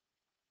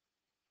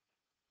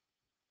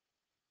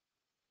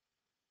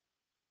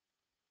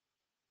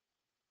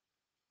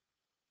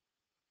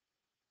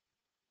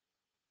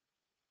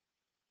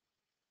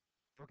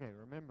 Okay,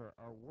 remember,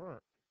 our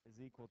work is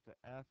equal to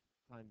F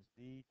times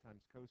D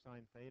times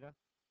cosine theta.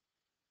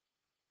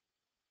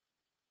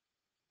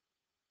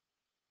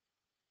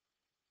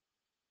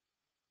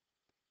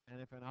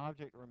 And if an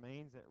object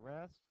remains at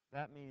rest,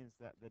 that means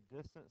that the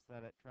distance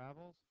that it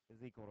travels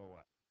is equal to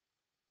what?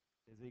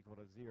 Is equal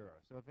to 0.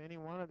 So if any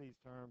one of these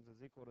terms is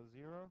equal to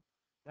 0,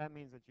 that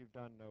means that you've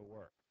done no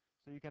work.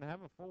 So you can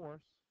have a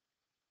force,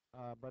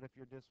 but if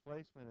your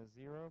displacement is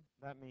 0,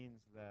 that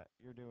means that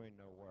you're doing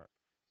no work.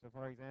 So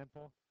for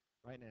example,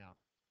 right now,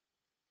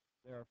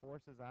 there are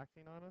forces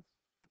acting on us,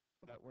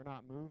 but we're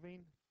not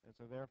moving, and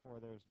so therefore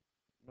there's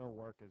no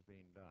work is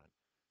being done.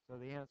 So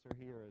the answer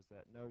here is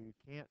that no, you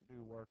can't do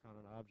work on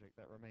an object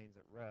that remains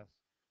at rest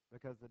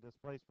because the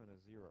displacement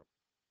is 0.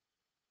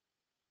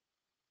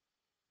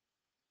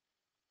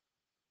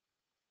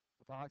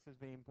 The box is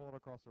being pulled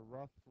across a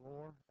rough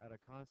floor at a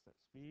constant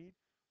speed.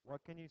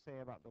 What can you say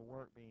about the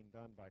work being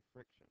done by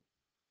friction?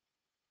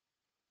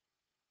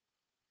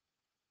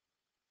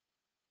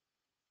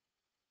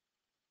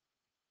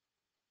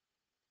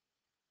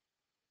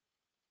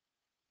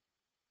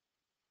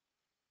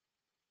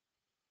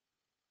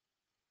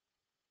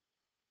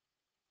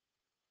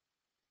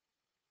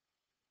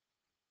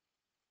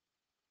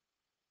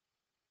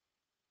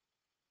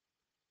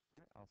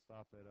 Okay, I'll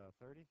stop at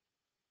 30.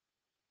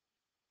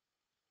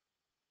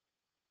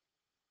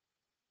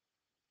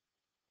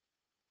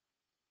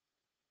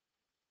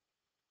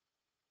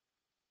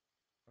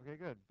 Okay,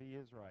 good. B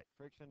is right.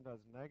 Friction does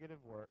negative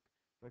work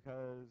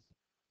because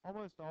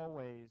almost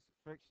always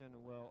friction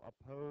will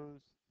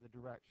oppose the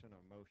direction of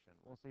motion.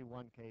 We'll see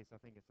one case.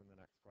 I think it's in the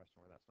next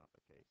question where that's not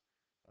the case.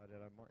 Did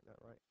I mark that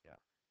right? Yeah.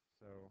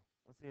 So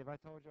let's see. Have I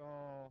told you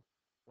all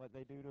what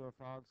they do to a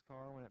frog's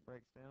car when it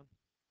breaks down?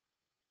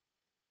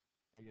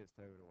 It gets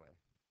towed away.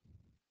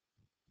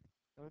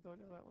 Have I told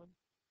you that one?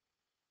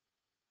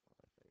 Oh,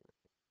 my favorite.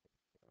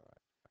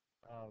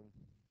 All right.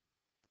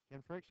 Can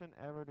friction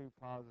ever do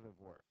positive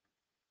work?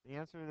 The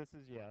answer to this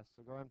is yes.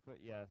 So go ahead and put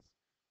yes,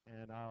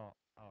 and I'll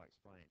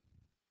explain.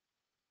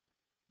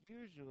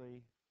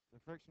 Usually,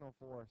 the frictional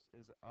force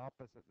is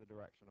opposite the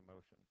direction of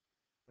motion.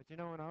 But you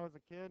know, when I was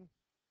a kid,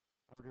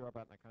 I grew up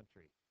out in the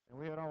country, and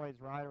we would always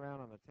ride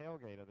around on the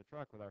tailgate of the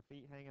truck with our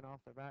feet hanging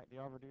off the back. Do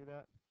you ever do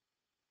that?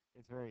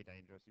 It's very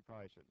dangerous. You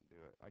probably shouldn't do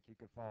it. Like you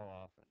could fall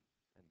off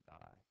and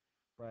die.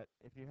 But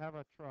if you have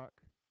a truck,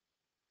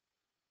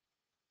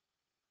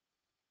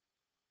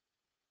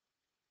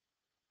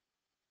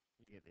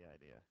 you get the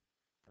idea.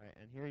 Right,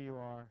 and here you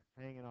are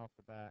hanging off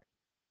the back.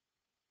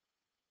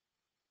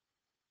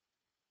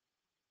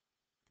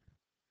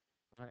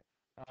 Right,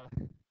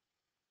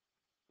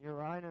 you're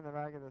riding in the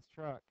back of this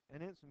truck,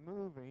 and it's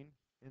moving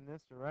in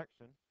this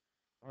direction,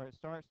 or it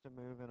starts to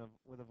move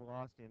with a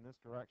velocity in this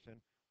direction.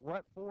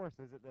 What force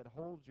is it that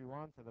holds you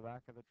onto the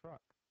back of the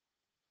truck?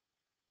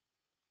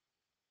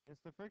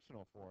 It's the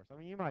frictional force. I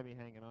mean, you might be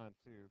hanging on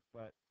too,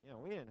 but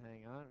we didn't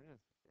hang on. We're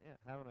just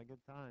having a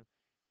good time.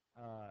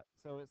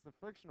 So it's the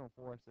frictional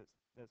force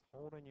that's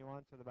holding you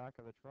onto the back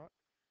of the truck.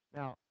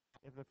 Now,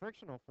 if the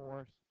frictional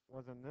force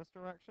was in this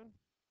direction,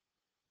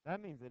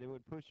 that means that it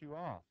would push you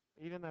off,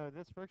 even though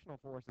this frictional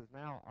force is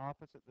now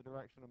opposite the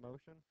direction of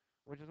motion,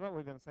 which is what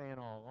we've been saying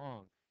all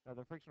along. Now,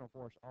 the frictional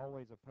force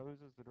always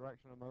opposes the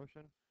direction of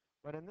motion,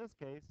 but in this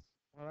case,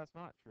 well, that's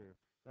not true.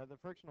 That the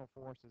frictional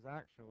force is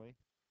actually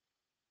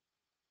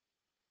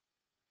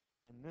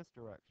in this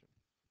direction.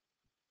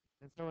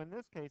 And so in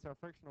this case, our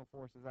frictional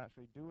force is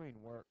actually doing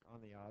work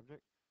on the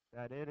object,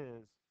 that it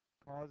is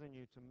causing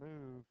you to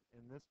move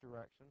in this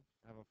direction,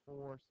 have a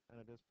force and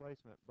a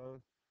displacement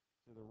both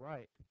to the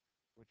right,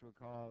 which would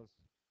cause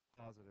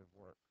positive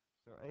work.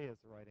 So A is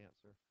the right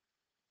answer.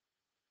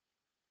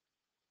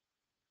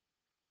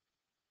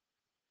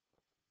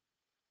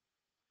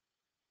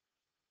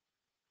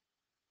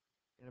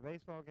 In a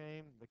baseball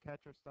game, the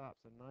catcher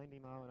stops a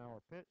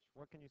 90-mile-an-hour pitch.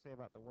 What can you say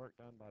about the work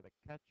done by the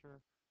catcher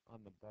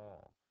on the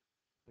ball?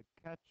 The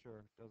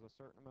catcher does a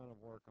certain amount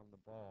of work on the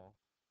ball.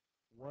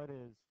 What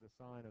is the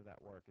sign of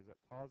that work? Is it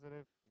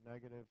positive,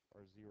 negative,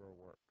 or zero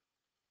work?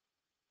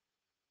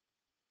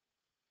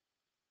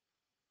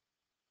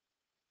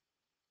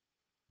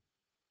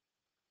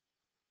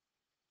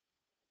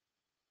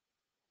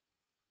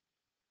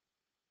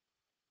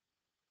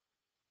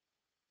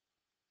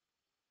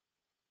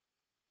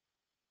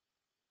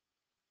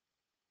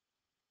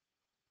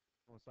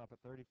 We'll stop at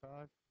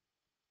 35.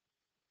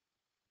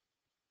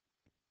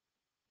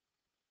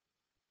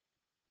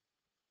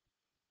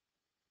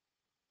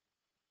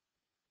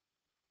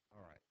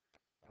 All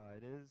right.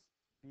 It is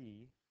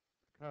B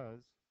because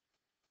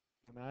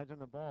imagine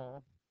the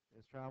ball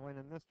is traveling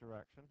in this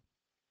direction.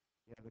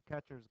 You have the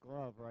catcher's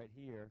glove right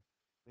here.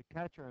 The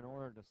catcher, in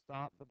order to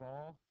stop the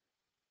ball,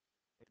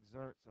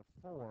 exerts a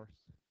force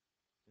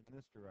in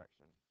this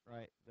direction,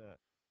 right? The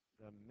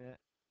mitt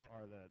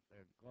or the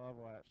glove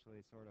will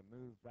actually sort of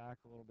move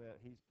back a little bit.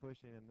 He's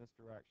pushing in this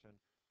direction,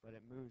 but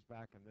it moves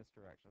back in this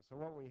direction. So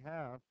what we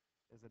have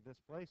is a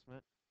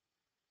displacement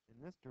in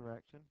this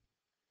direction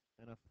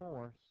and a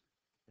force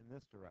in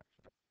this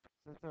direction.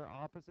 Since they're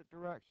opposite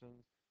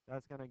directions,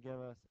 that's going to give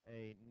us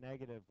a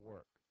negative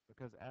work.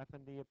 Because F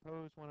and D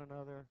oppose one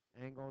another,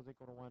 angle is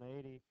equal to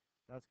 180,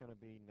 that's going to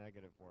be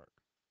negative work.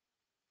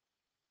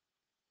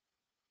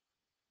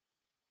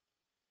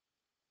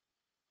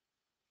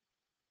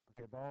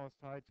 Okay, ball is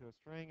tied to a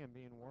string and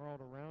being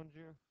whirled around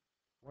you.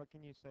 What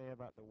can you say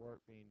about the work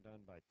being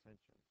done by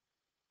tension?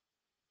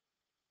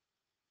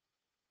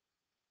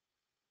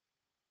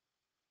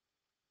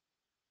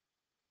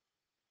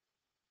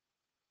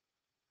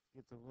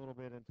 Gets a little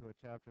bit into a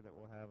chapter that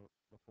we'll have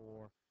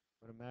before,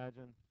 but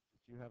imagine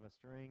that you have a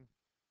string,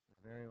 a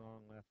very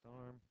long left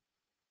arm,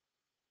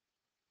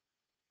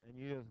 and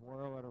you just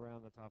whirl it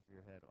around the top of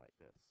your head like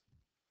this.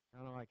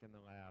 Kind of like in the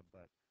lab,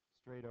 but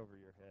straight over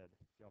your head.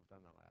 If y'all have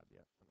done the lab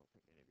yet, I don't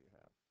think any of you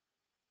have.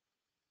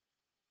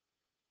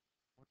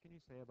 What can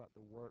you say about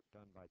the work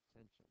done by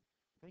tension?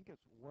 Think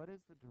it's what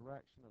is the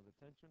direction of the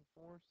tension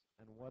force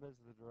and what is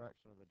the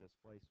direction of the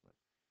displacement.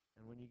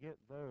 And when you get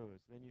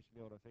those, then you should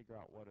be able to figure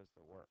out what is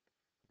the work.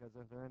 Because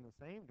if they're in the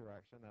same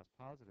direction, that's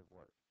positive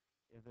work.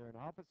 If they're in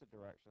opposite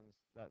directions,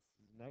 that's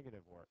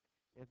negative work.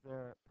 If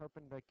they're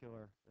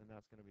perpendicular, then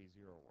that's going to be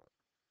zero work.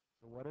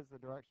 So what is the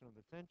direction of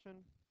the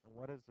tension and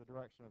what is the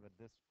direction of the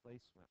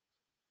displacement?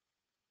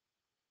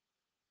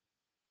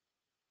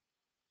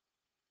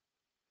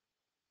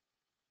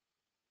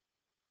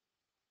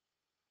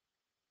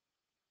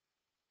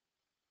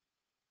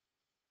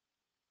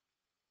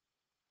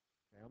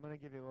 Okay, I'm going to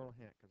give you a little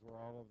hint because we're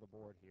all over the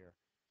board here.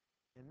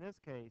 In this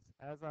case,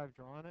 as I've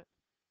drawn it,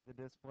 the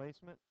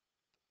displacement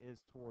is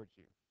towards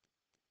you.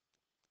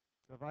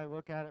 So if I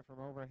look at it from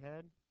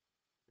overhead,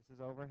 this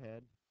is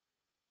overhead.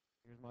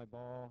 Here's my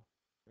ball.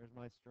 Here's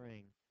my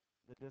string.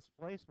 The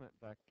displacement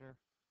vector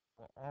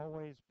will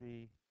always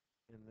be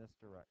in this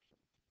direction.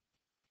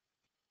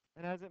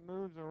 And as it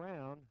moves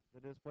around,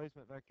 the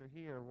displacement vector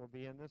here will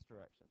be in this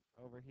direction.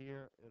 Over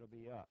here, it'll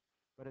be up.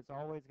 But it's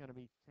always going to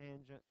be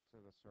tangent to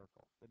the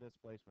circle, the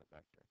displacement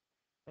vector.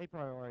 A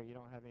priori, you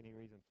don't have any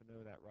reason to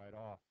know that right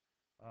off.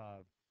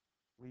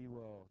 We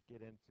will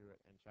get into it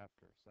in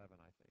chapter 7,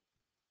 I think.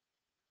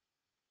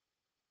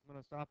 I'm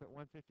going to stop at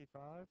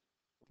 155.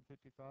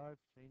 155,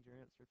 change your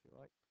answer if you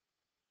like.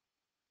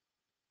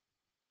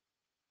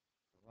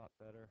 A lot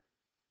better.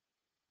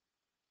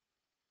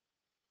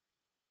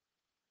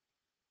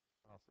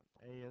 Awesome.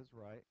 A is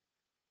right.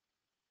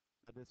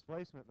 The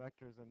displacement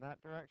vector is in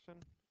that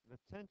direction. The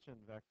tension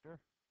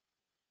vector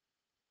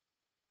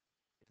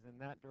is in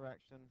that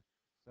direction,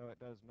 so it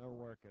does no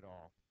work at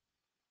all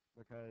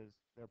because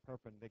they're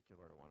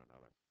perpendicular to one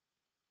another.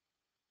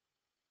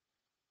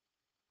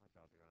 What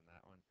y'all do on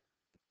that one?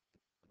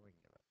 We can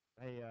give it.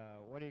 Hey,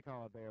 what do you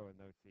call a bear with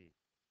no teeth?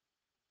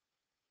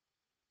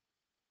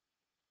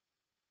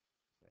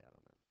 Say, I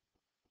don't know.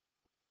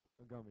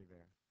 A gummy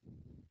bear.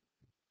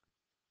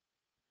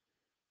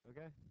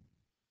 Okay?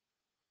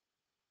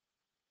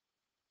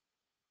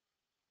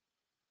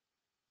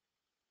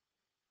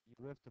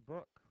 You lift a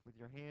book with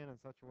your hand in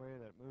such a way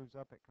that it moves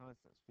up at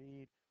constant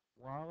speed.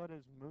 While it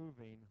is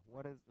moving,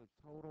 what is the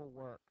total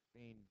work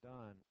being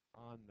done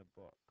on the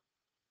book?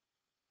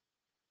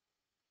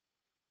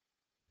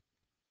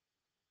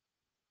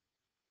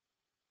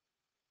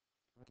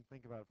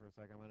 Think about it for a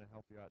second. I'm going to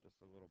help you out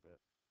just a little bit.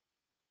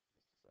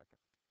 Just a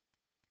second.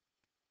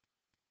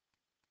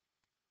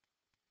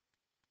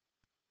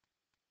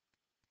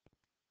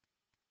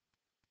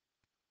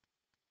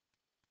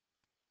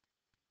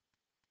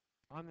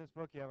 On this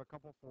book, you have a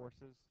couple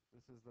forces.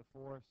 This is the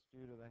force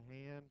due to the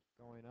hand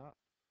going up.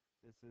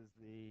 This is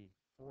the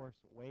force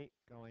weight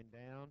going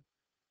down.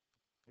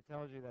 It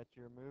tells you that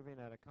you're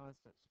moving at a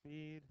constant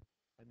speed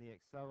and the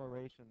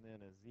acceleration then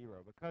is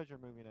 0. Because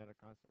you're moving at a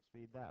constant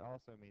speed, that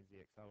also means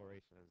the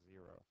acceleration is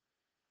 0.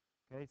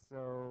 Okay,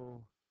 so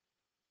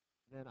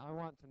then I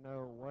want to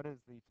know what is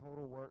the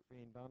total work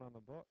being done on the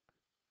book.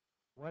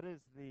 What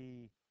is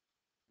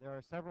there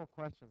are several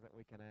questions that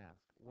we can ask.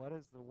 What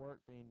is the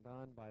work being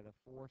done by the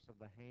force of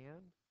the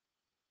hand?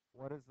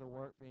 What is the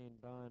work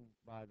being done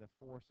by the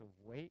force of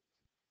weight?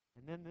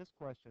 And then this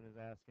question is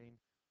asking,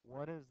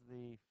 what is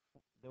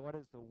what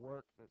is the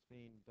work that's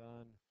being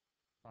done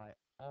by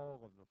all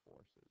of the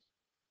forces?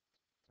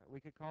 We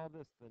could call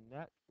this the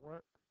net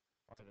work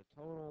or the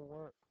total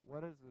work.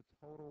 What is the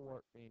total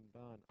work being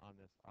done on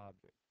this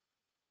object?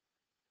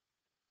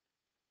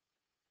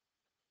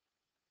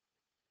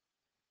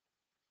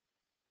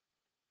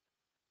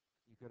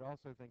 You could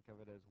also think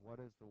of it as what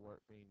is the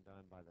work being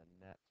done by the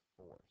net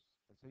force.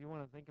 And so you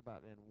want to think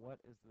about then what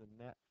is the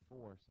net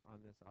force on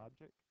this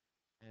object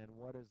and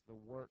what is the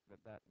work that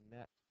that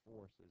net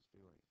force is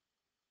doing.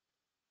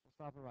 We'll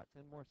stop in about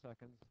 10 more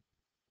seconds.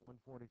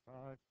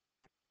 145.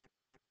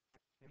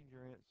 Change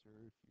your answer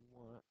if you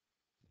want.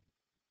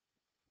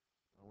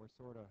 We're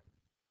sort of,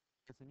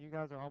 listen, you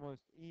guys are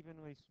almost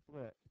evenly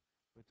split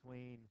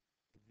between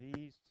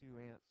these two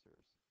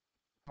answers.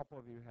 A couple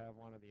of you have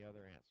one of the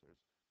other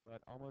answers, but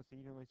almost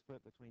evenly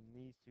split between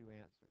these two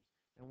answers.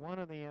 And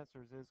one of the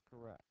answers is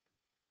correct.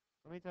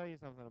 Let me tell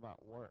you something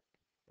about work.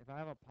 If I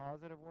have a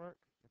positive work,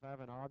 if I have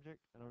an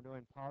object and I'm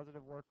doing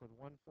positive work with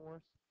one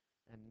force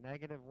and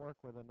negative work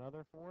with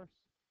another force,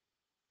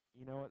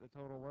 you know what the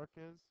total work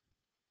is?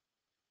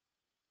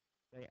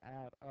 They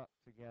add up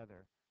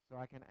together. So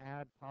I can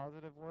add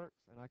positive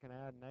works and I can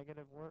add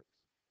negative works,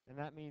 and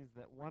that means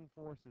that one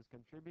force is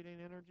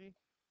contributing energy,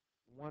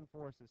 one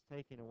force is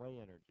taking away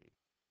energy.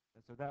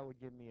 And so that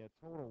would give me a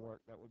total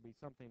work that would be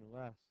something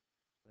less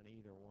than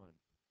either one.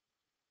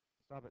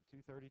 Stop at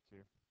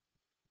 232.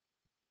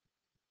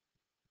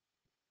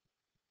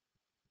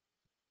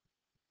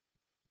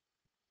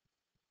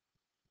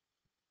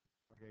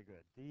 Okay,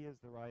 good. D is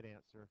the right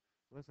answer.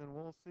 Listen,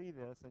 we'll see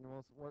this, and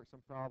we'll work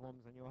some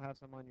problems, and you'll have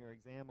some on your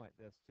exam like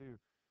this, too,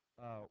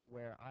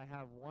 where I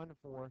have one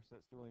force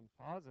that's doing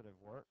positive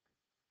work,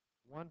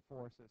 one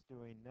force that's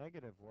doing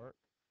negative work,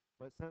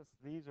 but since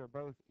these are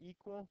both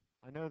equal,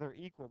 I know they're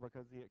equal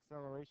because the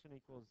acceleration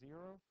equals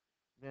 0,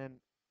 then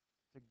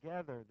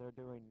together they're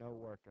doing no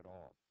work at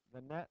all.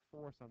 The net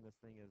force on this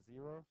thing is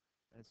 0,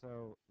 and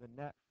so the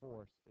net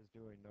force is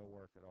doing no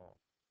work at all.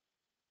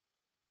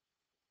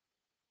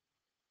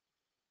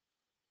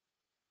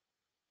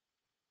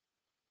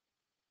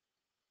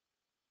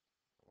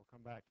 We'll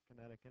come back to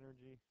kinetic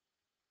energy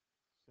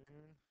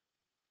soon.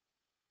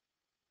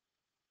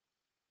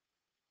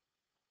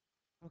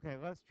 Okay,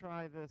 let's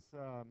try this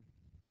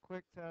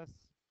quick test.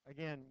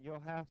 Again,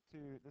 you'll have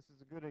to, this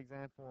is a good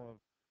example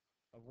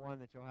of one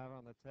that you'll have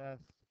on the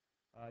test.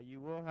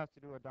 You will have to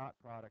do a dot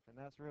product, and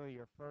that's really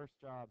your first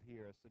job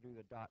here is to do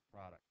the dot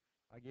product.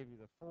 I give you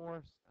the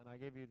force, and I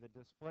give you the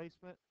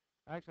displacement.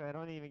 Actually, I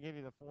don't even give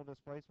you the full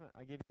displacement.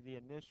 I give you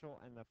the initial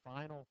and the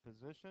final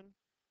position.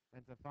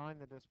 And to find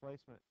the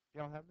displacement,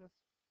 y'all have this?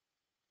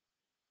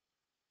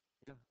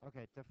 Yeah.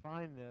 Okay, to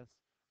find this,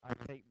 I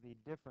take the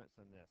difference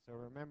in this. So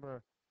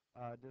remember,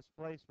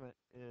 displacement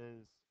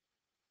is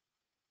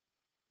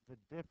the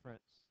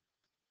difference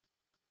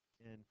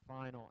in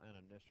final and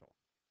initial.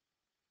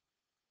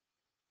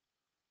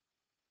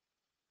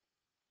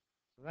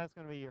 So that's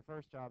going to be your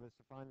first job is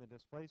to find the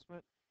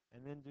displacement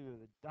and then do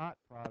the dot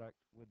product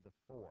with the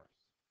force.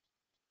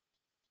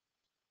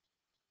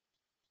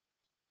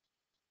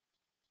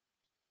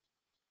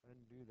 Go ahead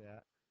and do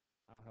that.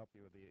 I'll help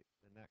you with the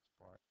next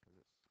part because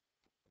it's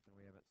something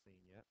we haven't seen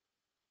yet.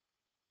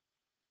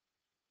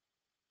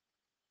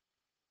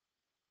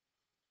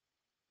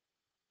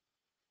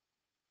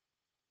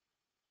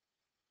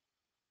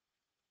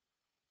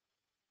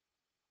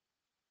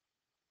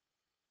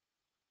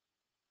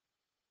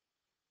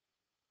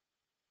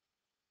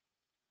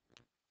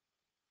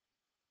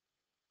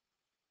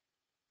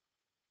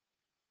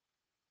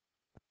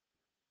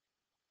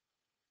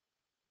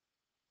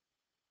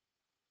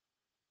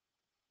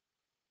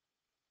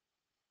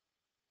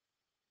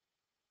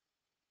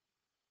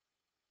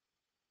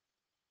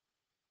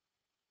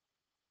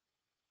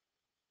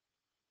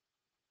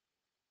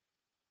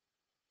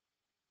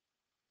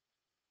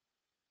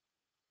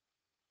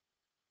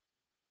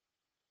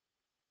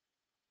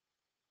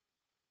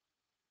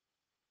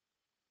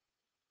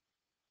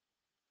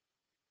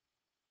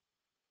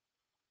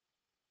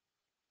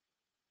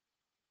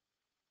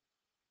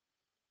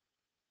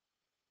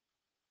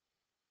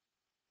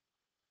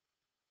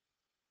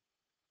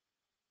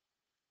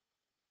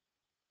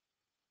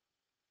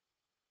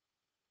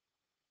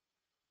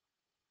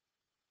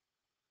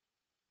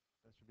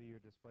 That should be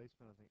your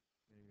displacement. I think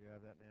maybe you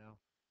have that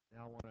now.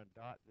 Now I want to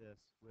dot this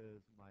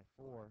with my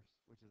force,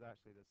 which is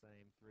actually the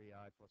same,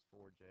 3I plus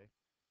 4J.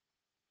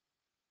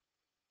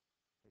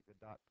 Take the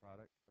dot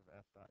product of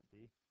F dot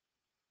D.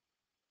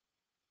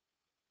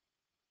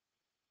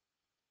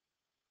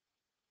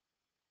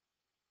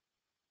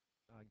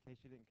 In case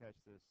you didn't catch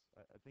this,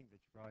 I think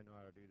that you probably know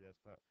how to do this,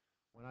 but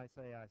When I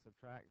say I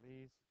subtract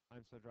these,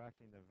 I'm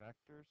subtracting the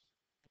vectors.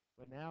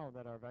 But now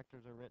that our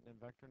vectors are written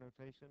in vector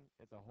notation,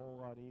 it's a whole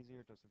lot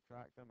easier to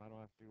subtract them. I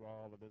don't have to do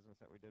all the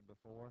business that we did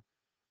before.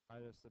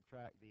 I just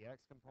subtract the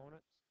x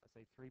components. I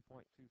say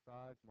 3.25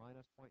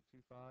 minus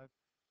 0.25,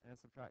 and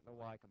subtract the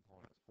y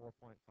components,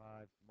 4.5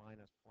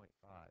 minus 0.5.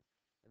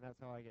 And that's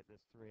how I get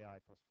this 3i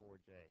plus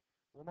 4j.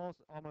 We'll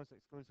almost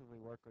exclusively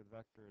work with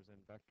vectors in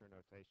vector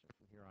notation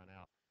from here on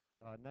out.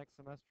 Next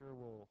semester,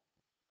 well,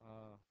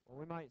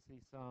 we might see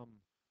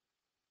some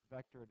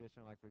vector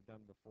addition like we've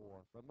done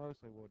before, but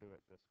mostly we'll do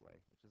it this way,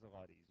 which is a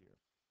lot easier.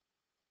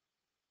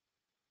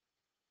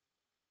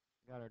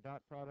 Got our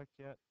dot product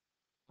yet?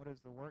 What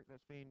is the work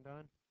that's being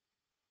done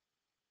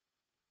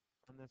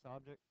on this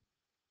object?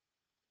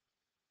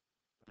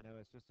 I know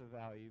it's just a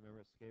value.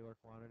 Remember, it's scalar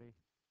quantity.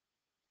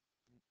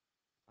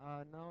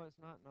 No,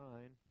 it's not 9.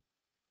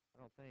 I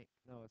don't think.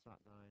 No, it's not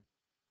 9.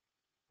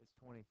 It's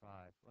 25.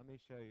 Let me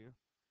show you.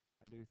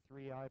 I do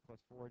 3i plus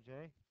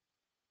 4j.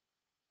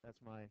 That's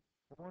my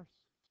force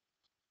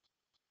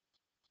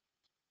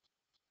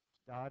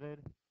dotted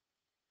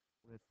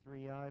with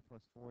 3i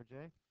plus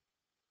 4j.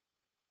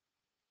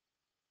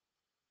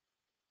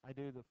 I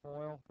do the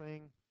FOIL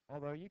thing,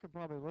 although you could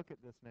probably look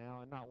at this now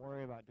and not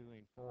worry about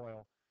doing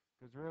FOIL,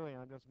 because really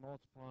I'm just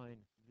multiplying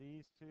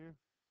these two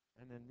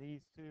and then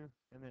these two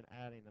and then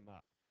adding them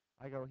up.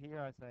 I go here,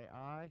 I say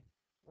I.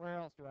 Where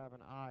else do I have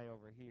an I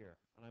over here?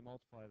 And I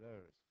multiply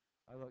those.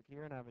 I look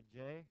here and I have a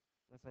J.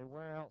 And I say,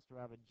 where else do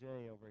I have a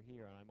J over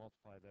here? And I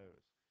multiply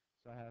those.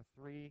 So I have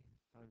 3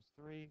 times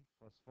 3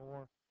 plus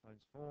 4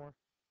 times 4.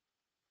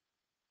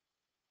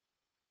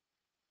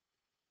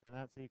 And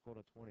that's equal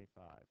to 25.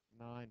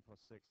 9 plus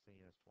 16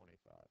 is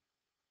 25.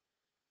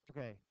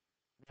 Okay,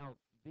 now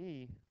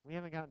B, we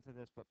haven't gotten to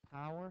this, but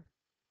power.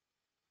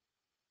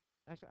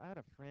 Actually, I had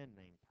a friend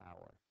named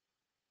Power.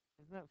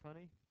 Isn't that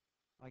funny?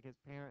 Like his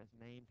parents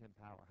named him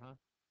Power, huh?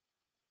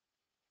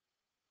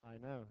 I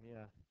know,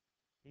 yeah.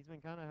 He's been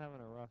kind of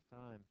having a rough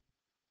time.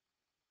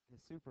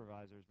 His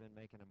supervisor's been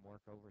making him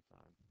work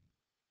overtime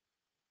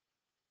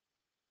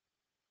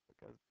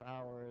because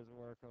power is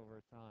work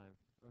overtime.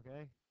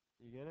 Okay?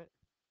 You get it?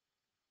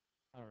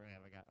 I don't really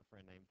haven't got a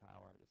friend named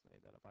Power. I just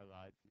made that up. I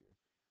lied to you.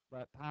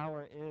 But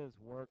power is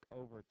work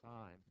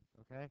overtime.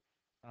 Okay?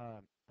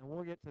 And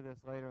we'll get to this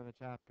later in the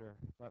chapter.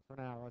 But for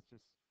now,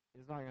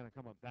 it's not going to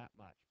come up that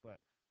much.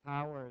 But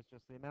power is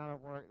just the amount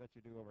of work that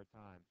you do over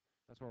time.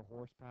 That's where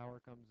horsepower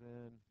comes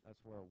in. That's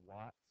where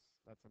watts,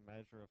 that's a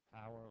measure of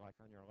power, like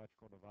on your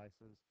electrical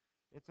devices.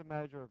 It's a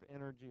measure of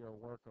energy or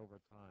work over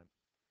time.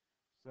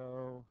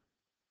 So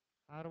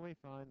how do we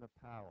find the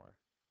power?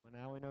 Well,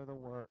 now we know the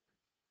work.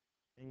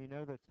 And you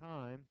know the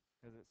time,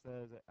 because it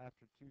says that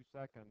after 2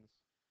 seconds,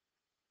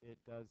 it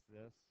does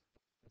this.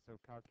 And so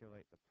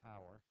calculate the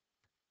power.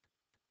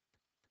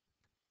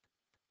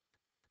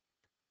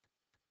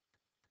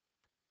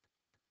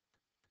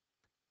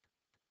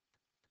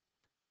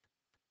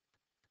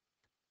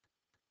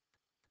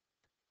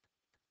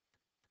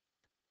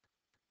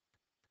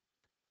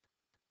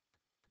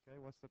 Okay,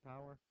 what's the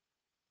power?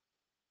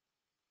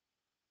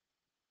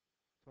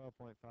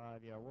 12.5.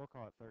 Yeah, we'll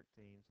call it 13.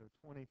 So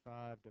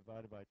 25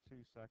 divided by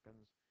 2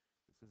 seconds.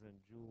 This is in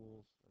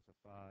joules. That's a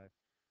 5.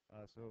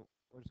 So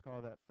we'll just call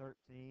that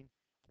 13.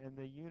 And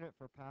the unit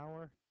for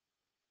power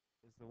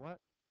is the what?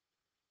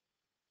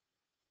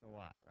 The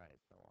watt, right?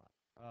 It's the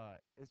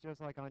watt. It's just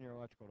like on your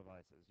electrical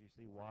devices. You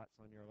see watts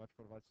on your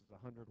electrical devices, a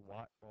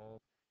 100-watt bulb.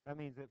 That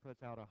means it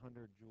puts out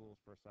 100 joules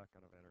per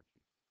second of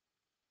energy.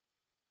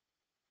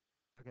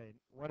 Okay,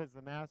 what is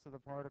the mass of the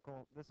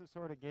particle? This is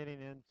sort of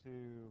getting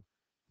into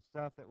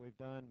stuff that we've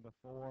done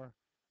before.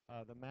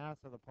 The mass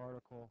of the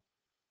particle,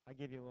 I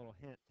give you a little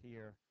hint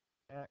here.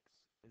 X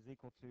is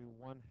equal to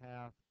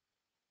 1/2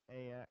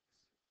 ax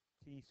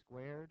t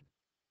squared.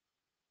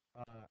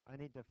 I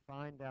need to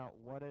find out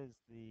what is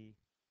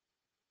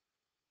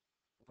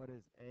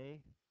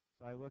a.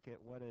 So I look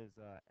at what is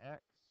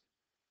x.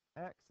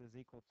 X is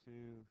equal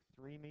to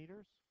 3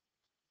 meters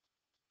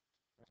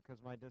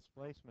because my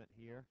displacement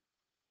here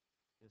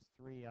is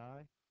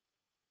 3i.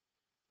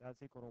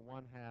 That's equal to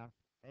 1/2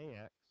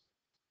 ax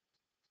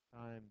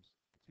times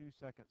 2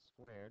 seconds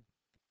squared.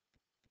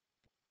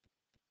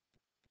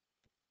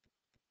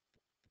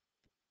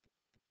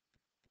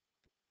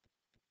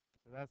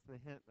 So that's the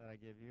hint that I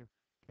give you.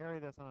 Carry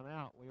this on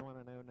out. We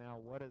want to know now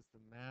what is the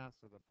mass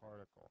of the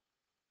particle.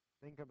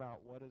 Think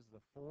about what is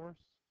the force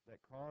that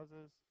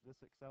causes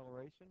this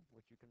acceleration,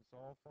 which you can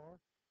solve for.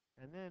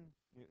 And then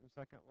Newton's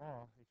second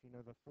law, if you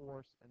know the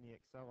force and the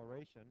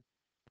acceleration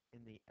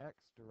in the x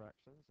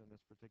directions in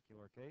this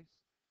particular case,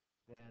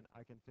 then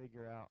I can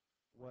figure out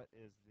what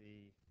is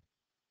the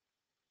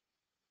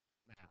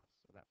mass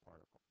of that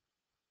particle.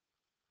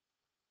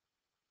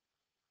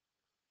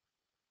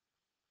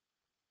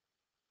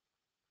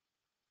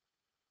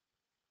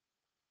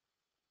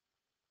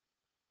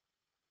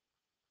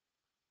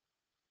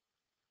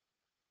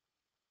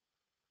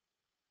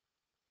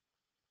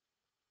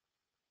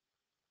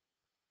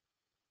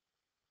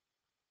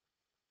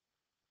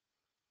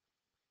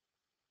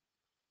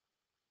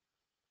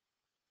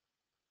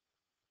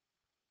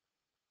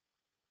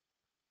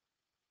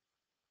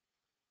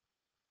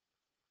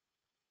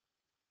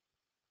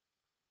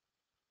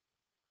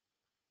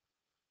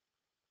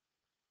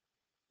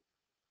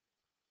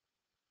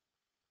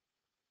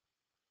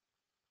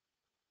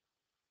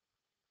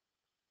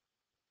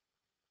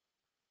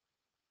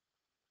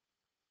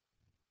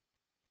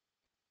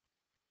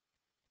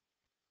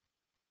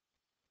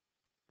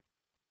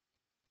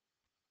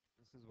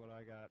 this is what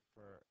I got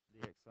for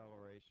the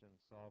acceleration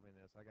solving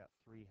this. I got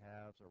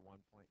 3/2 or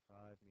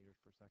 1.5 meters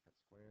per second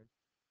squared.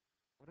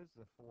 What is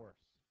the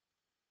force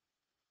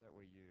that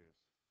we use?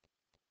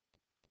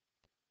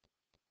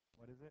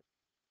 What is it?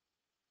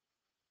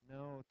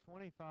 No,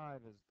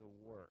 25 is the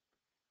work.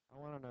 I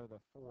want to know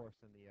the force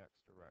in the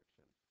x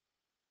direction.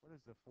 What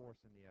is the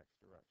force in the x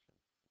direction?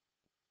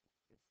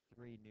 It's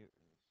 3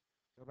 newtons.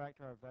 Go back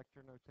to our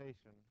vector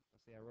notation.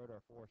 Let's see, I wrote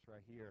our force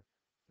right here.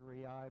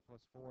 3I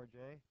plus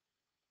 4j.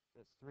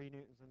 That's 3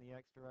 newtons in the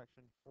x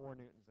direction, 4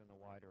 newtons in the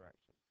y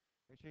direction.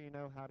 Make sure you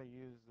know how to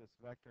use this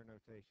vector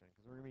notation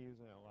because we're going to be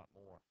using it a lot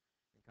more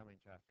in coming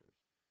chapters.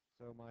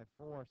 So my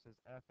force is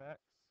Fx,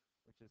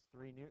 which is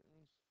 3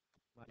 newtons.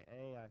 My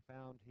A I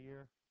found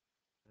here,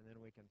 and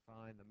then we can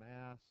find the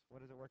mass.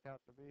 What does it work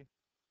out to be?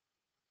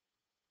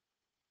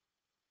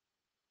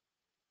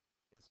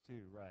 It's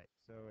 2, right.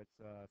 So it's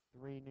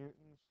 3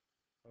 newtons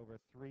over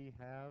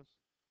 3/2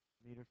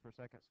 meters per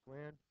second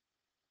squared,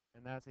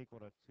 and that's equal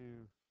to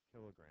 2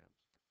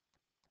 kilograms.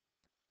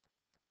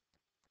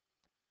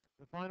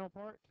 The final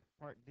part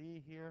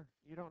D here,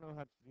 you don't know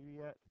how to do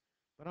yet,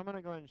 but I'm going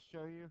to go ahead and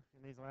show you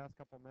in these last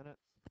couple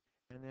minutes,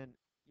 and then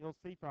you'll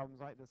see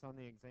problems like this on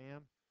the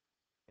exam.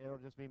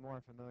 It'll just be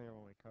more familiar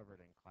when we cover it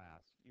in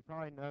class. You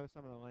probably know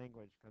some of the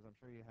language because I'm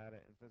sure you had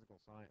it in physical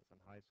science in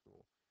high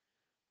school.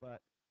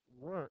 But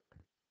work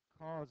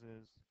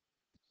causes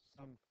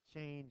some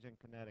change in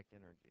kinetic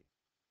energy.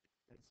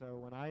 And so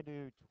when I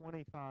do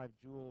 25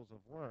 joules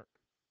of work,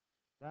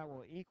 that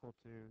will equal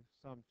to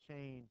some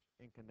change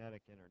in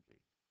kinetic energy.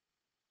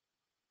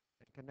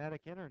 And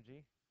kinetic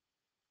energy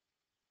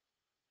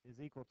is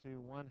equal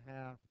to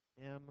 1/2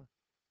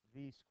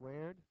 mv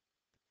squared.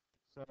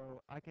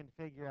 So I can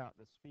figure out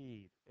the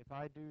speed. If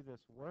I do this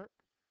work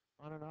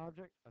on an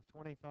object of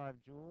 25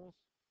 joules,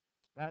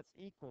 that's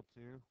equal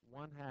to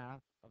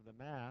 1/2 of the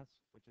mass,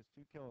 which is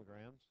 2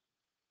 kilograms,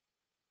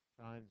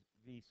 times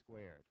v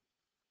squared.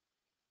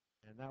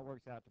 And that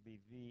works out to be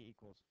v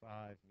equals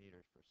 5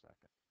 meters per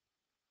second.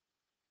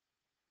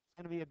 It's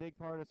going to be a big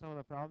part of some of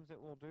the problems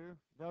that we'll do.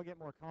 They'll get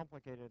more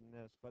complicated than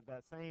this, but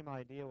that same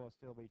idea will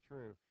still be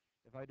true.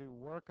 If I do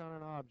work on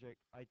an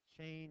object, I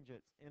change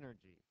its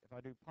energy. If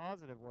I do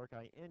positive work,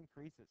 I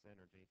increase its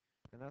energy.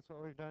 And that's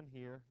what we've done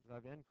here, is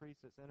I've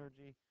increased its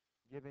energy,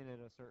 giving it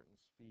a certain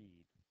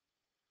speed.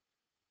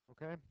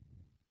 Okay?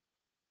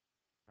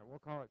 All right, we'll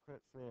call it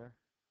quits there.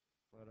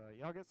 But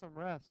y'all get some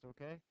rest,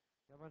 okay?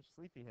 Got a bunch of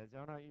sleepy heads.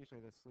 Y'all not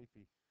usually this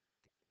sleepy.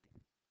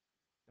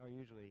 Y'all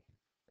usually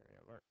very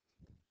alert.